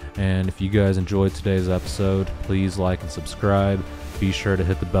sasquatchtheory@outlook.com. And if you guys enjoyed today's episode, please like and subscribe. Be sure to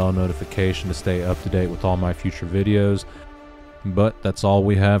hit the bell notification to stay up to date with all my future videos. But that's all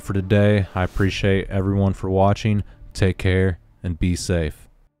we have for today. I appreciate everyone for watching. Take care and be safe.